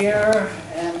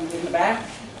 and in the back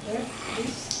there,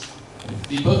 please.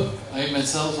 Deepak, I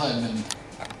myself am an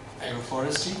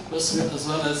agroforestry person as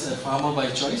well as a farmer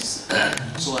by choice.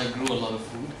 So I grew a lot of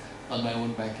food on my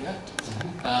own backyard.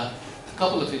 A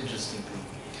couple of interesting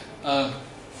things.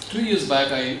 2 years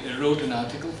back, I wrote an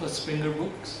article for Springer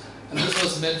Books, and this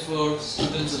was meant for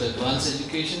students of advanced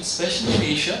education, especially in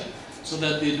Asia, so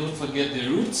that they don't forget their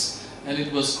roots. And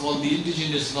it was called The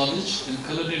Indigenous Knowledge and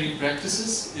Culinary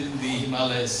Practices in the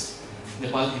Himalayas,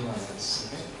 Nepal Himalayas.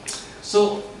 Okay?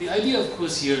 So the idea, of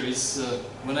course, here is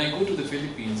when I go to the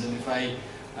Philippines and if I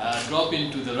drop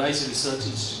into the Rice Research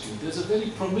Institute, there's a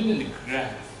very prominent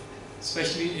graph,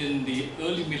 especially in the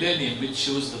early millennium, which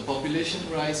shows the population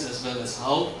rise as well as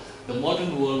how the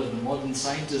modern world and the modern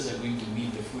scientists are going to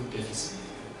meet the food deficit.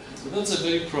 So that's a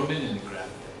very prominent graph.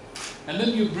 And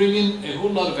then you bring in a whole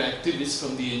lot of activists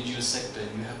from the NGO sector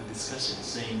and you have a discussion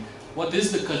saying, what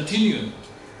is the continuum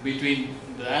between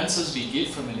the answers we get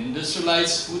from an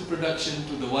industrialized food production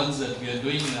to the ones that we are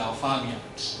doing in our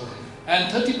farmyards?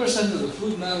 And 30% of the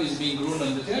food now is being grown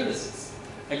on the terraces.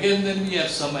 Again, then we have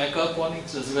some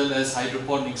aquaponics as well as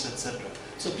hydroponics, etc.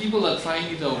 So people are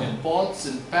trying it out in pots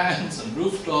and pans and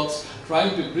rooftops,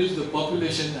 trying to bridge the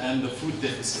population and the food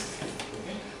deficit.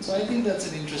 Okay? So I think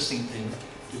that's an interesting thing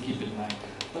to keep in mind.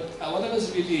 But what I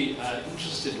was really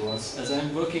interested was, as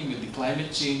I'm working with the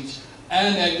climate change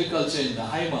and agriculture in the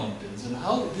high mountains and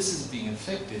how this is being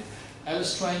affected, I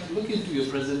was trying to look into your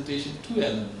presentation two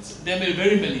elements. There are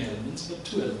very many elements, but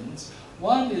two elements.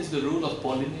 One is the role of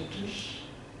pollinators,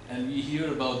 and we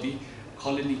hear about the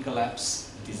colony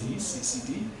collapse disease,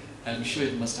 CCD. I'm sure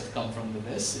it must have come from the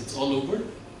West. It's all over.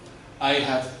 I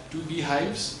have 2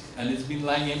 beehives, and it's been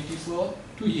lying empty for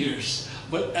 2 years.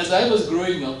 But as I was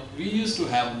growing up, we used to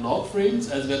have log frames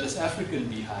as well as African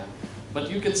beehive. But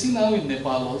you can see now in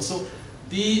Nepal also,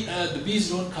 the bees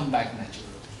don't come back naturally.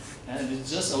 And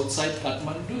it's just outside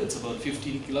Kathmandu, it's about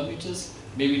 15 kilometers,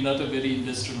 maybe not a very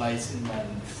industrialized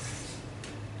environment.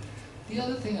 The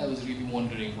other thing I was really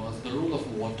wondering was the role of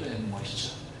water and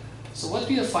moisture. So what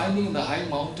we are finding in the high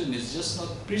mountain is just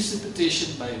not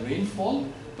precipitation by rainfall,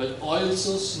 but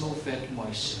also snow-fed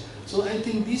moisture. So I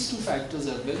think these two factors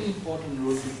have very important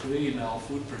role to play in our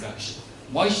food production.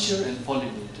 moisture and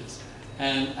pollinators.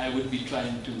 And I would be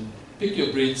trying to pick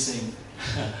your brain saying,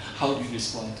 how do you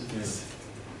respond to this?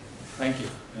 Thank you.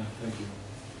 Yeah, thank you.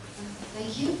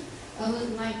 Thank you.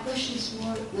 My question is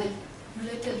more like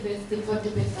related with the what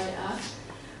debate I asked.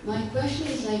 My question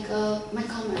is like, my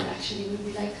comment actually would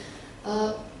be like,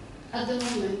 at the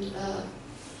moment,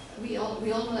 we all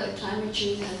know that climate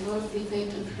change has a lot of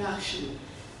effect on production.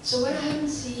 So what I haven't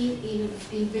seen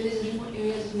in villages, remote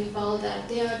areas of Nepal, that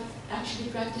they are actually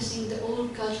practicing the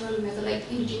old cultural method, like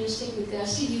indigenous technique, they are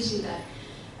still using that.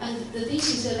 And the thing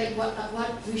is that like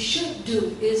what we should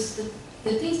do is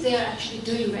the things they are actually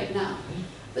doing right now.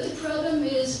 But the problem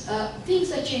is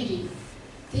things are changing.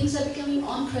 Things are becoming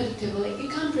unpredictable. Like we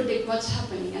can't predict what's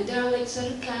happening. And there are like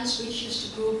certain plants which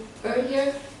used to grow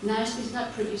earlier, now it's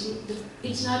not producing,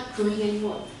 it's not growing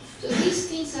anymore. So these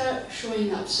things are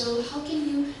showing up. So how can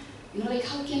you,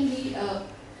 how can we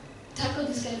tackle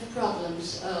these kind of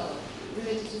problems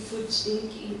related to food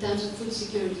in terms of food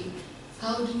security?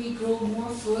 How do we grow more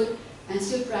food and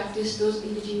still practice those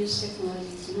indigenous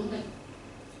technologies?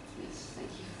 Yes, thank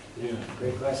you. Yeah.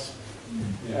 Great question.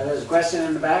 Yeah. There's a question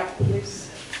in the back, please.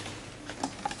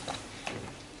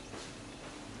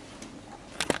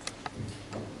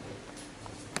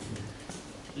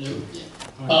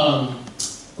 Hello.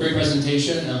 Great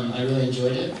presentation. I really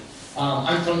enjoyed it.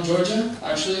 I'm from Georgia,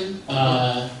 actually,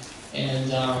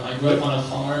 and I grew up on a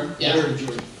farm. Yeah. Where in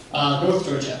Georgia? North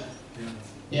Georgia.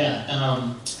 Yeah.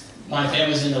 Yeah. My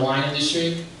family's in the wine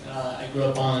industry. I grew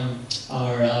up on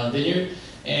our vineyard,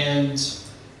 and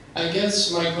I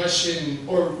guess my question,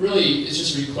 or really, it's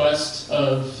just a request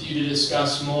of you to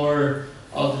discuss more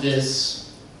of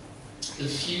this, the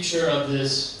future of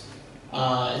this.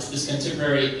 It's this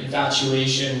contemporary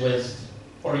infatuation with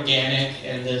organic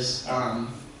and this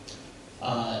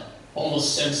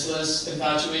almost senseless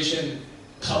infatuation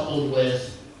coupled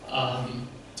with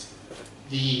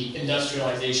the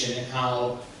industrialization and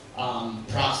how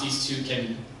perhaps these two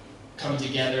can come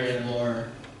together in a more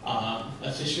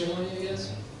efficient way, I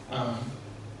guess.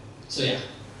 So yeah.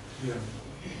 Yeah.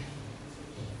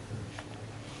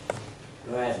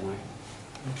 Go ahead, Mark.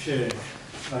 Okay.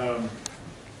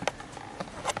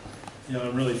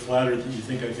 I'm really flattered that you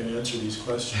think I can answer these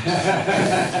questions.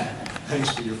 Thanks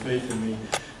for your faith in me.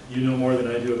 You know more than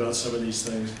I do about some of these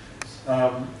things.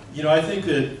 I think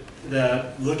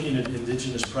that looking at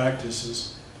indigenous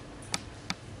practices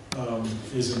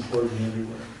is important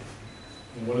everywhere.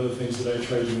 And one of the things that I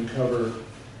tried to uncover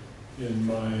in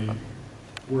my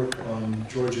work on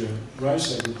Georgia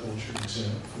rice agriculture,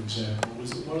 for example,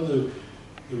 was that one of the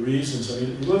reasons,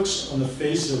 it looks on the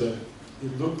face of it,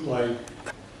 it looked like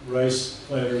rice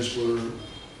planters were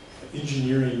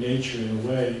engineering nature in a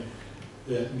way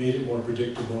that made it more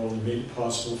predictable and made it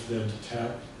possible for them to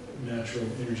tap natural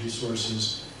energy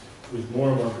sources with more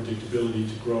and more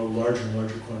predictability to grow larger and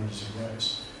larger quantities of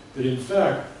rice. But in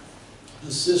fact,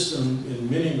 the system, in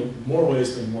many more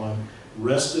ways than one,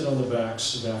 rested on the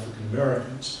backs of African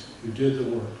Americans who did the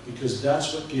work, because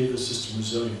that's what gave the system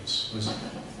resilience. Was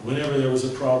whenever there was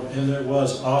a problem, and there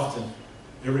was often,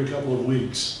 every couple of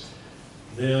weeks,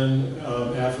 then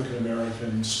African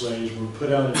American slaves were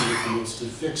put out into the fields to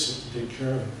fix it, to take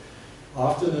care of it.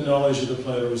 Often the knowledge of the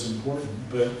planter was important,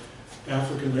 but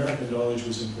African American knowledge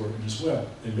was important as well.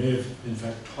 They may have, in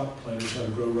fact, taught planters how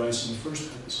to grow rice in the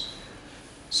first place.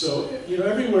 So,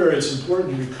 everywhere it's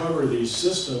important to recover these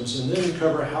systems and then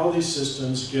recover how these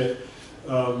systems get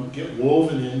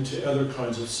woven into other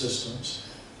kinds of systems.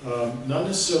 Not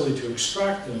necessarily to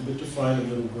extract them, but to find a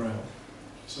middle ground.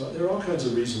 So there are all kinds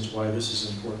of reasons why this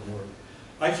is important work.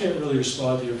 I can't really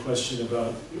respond to your question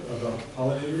about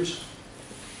pollinators.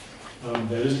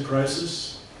 That is a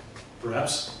crisis,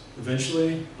 perhaps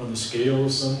eventually on the scale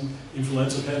of some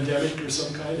influenza pandemic or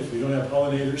some kind. If we don't have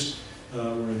pollinators,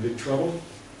 we're in big trouble.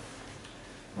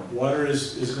 Water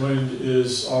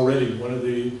is already one of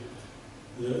the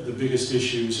biggest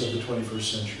issues of the 21st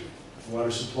century.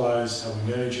 Water supplies, how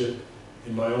we manage it.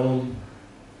 In my own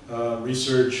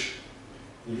research,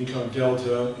 the Mekong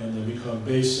Delta and the Mekong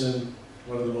Basin,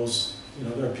 one of the most,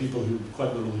 there are people who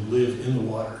quite literally live in the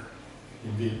water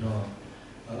in Vietnam.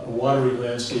 A watery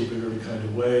landscape in every kind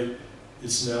of way.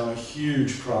 It's now a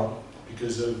huge problem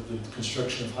because of the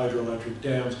construction of hydroelectric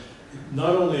dams.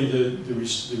 Not only the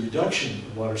reduction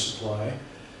of water supply,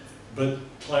 but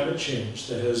climate change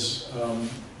that has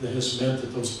meant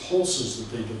that those pulses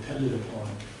that they depended upon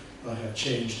have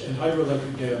changed, and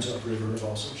hydroelectric dams upriver have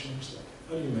also changed that.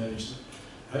 How do you manage that?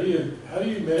 How do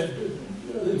you manage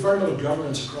environmental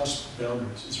governance across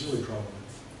boundaries? It's really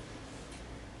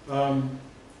problematic.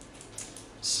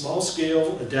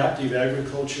 Small-scale adaptive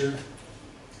agriculture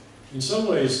In some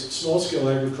ways, small-scale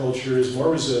agriculture is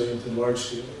more resilient than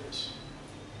large-scale is.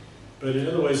 But in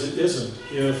other ways, it isn't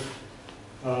if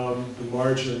the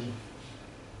margin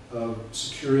of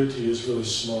security is really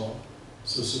small.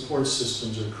 So support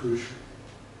systems are crucial.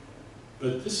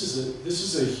 But this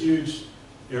is a huge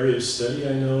area of study,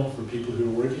 I know, for people who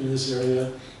are working in this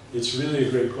area. It's really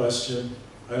a great question.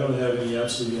 I don't have any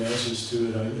absolute answers to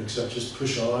it, except just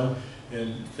push on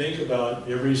and think about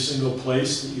every single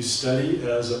place that you study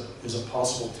as a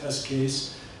possible test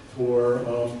case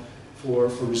for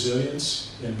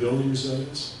resilience and building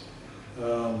resilience.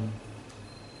 You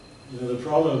know, the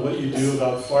problem of what you do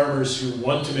about farmers who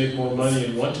want to make more money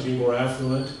and want to be more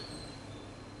affluent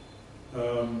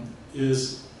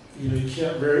is, you know, you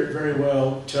can't very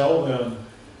well tell them,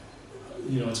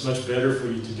 you know, it's much better for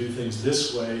you to do things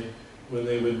this way when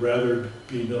they would rather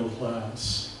be middle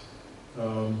class.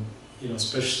 You know,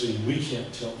 especially we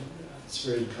can't tell them that. It's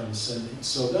very condescending.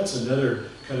 So that's another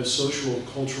kind of social,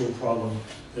 cultural problem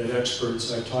that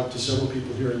experts, I talked to several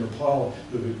people here in Nepal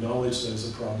who have acknowledged that as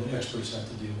a problem that experts have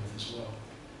to deal with as well.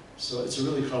 So it's a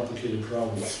really complicated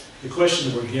problem. The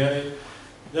question of organic,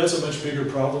 that's a much bigger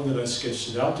problem than I sketched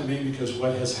it out to be, because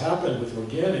what has happened with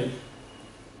organic,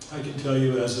 I can tell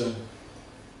you as a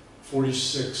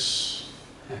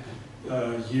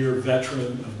 46-year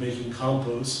veteran of making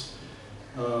compost,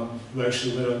 who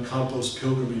actually went on compost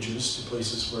pilgrimages to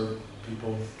places where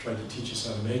people tried to teach us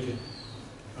how to make it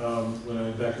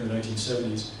back in the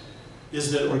 1970s, is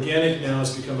that organic now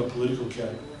has become a political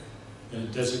category and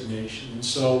a designation. And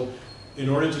so in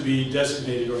order to be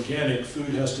designated organic, food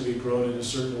has to be grown in a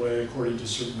certain way according to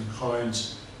certain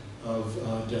kinds of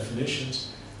definitions.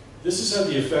 This has had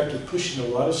the effect of pushing a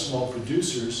lot of small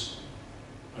producers,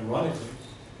 ironically,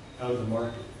 out of the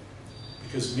market.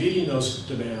 Because meeting those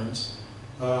demands,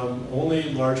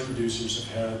 only large producers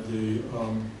have had the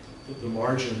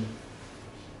margin,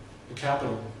 the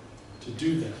capital to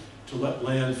do that, to let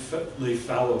land lay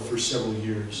fallow for several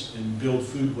years and build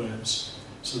food webs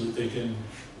so that they can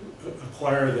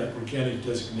acquire that organic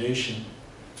designation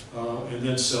and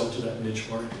then sell to that niche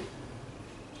market.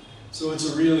 So it's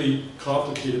a really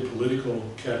complicated political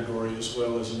category as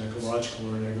well as an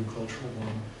ecological or an agricultural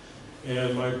one.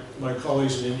 And my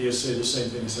colleagues in India say the same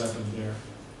thing has happened there.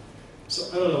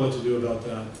 So I don't know what to do about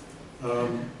that.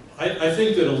 I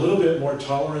think that a little bit more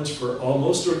tolerance for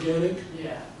almost organic,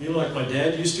 you know, like my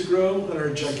dad used to grow in our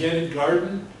gigantic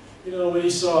garden. You know, when he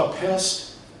saw a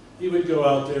pest, he would go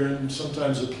out there and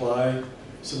sometimes apply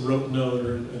some rotenone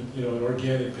or you know, an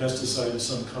organic pesticide of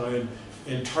some kind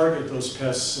and target those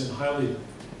pests in highly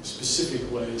specific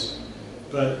ways.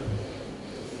 But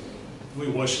we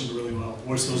wash them really well.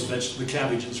 Wash those the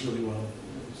cabbages really well.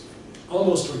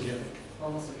 Almost organic.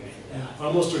 Almost organic. Yeah,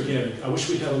 almost organic. I wish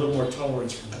we had a little more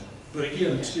tolerance for that. But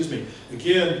again, excuse me,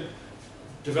 again,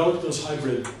 develop those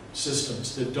hybrid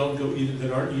systems that don't go either,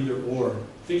 that aren't either or.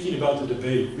 Thinking about the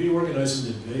debate,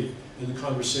 reorganizing the debate and the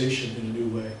conversation in a new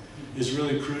way is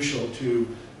really crucial to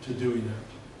doing that.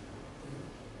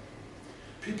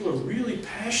 People are really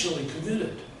passionately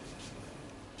committed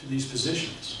to these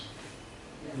positions.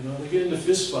 You know, they get into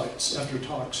fistfights after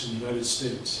talks in the United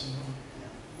States. You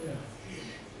know?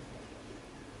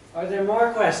 Yeah. Are there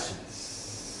more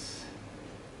questions?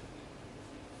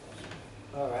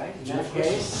 All right, in that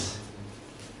case.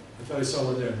 I thought I saw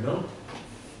one there. No?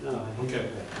 No. I think Okay.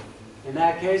 in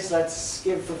that case, let's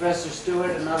give Professor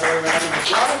Stewart another round of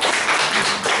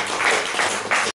applause.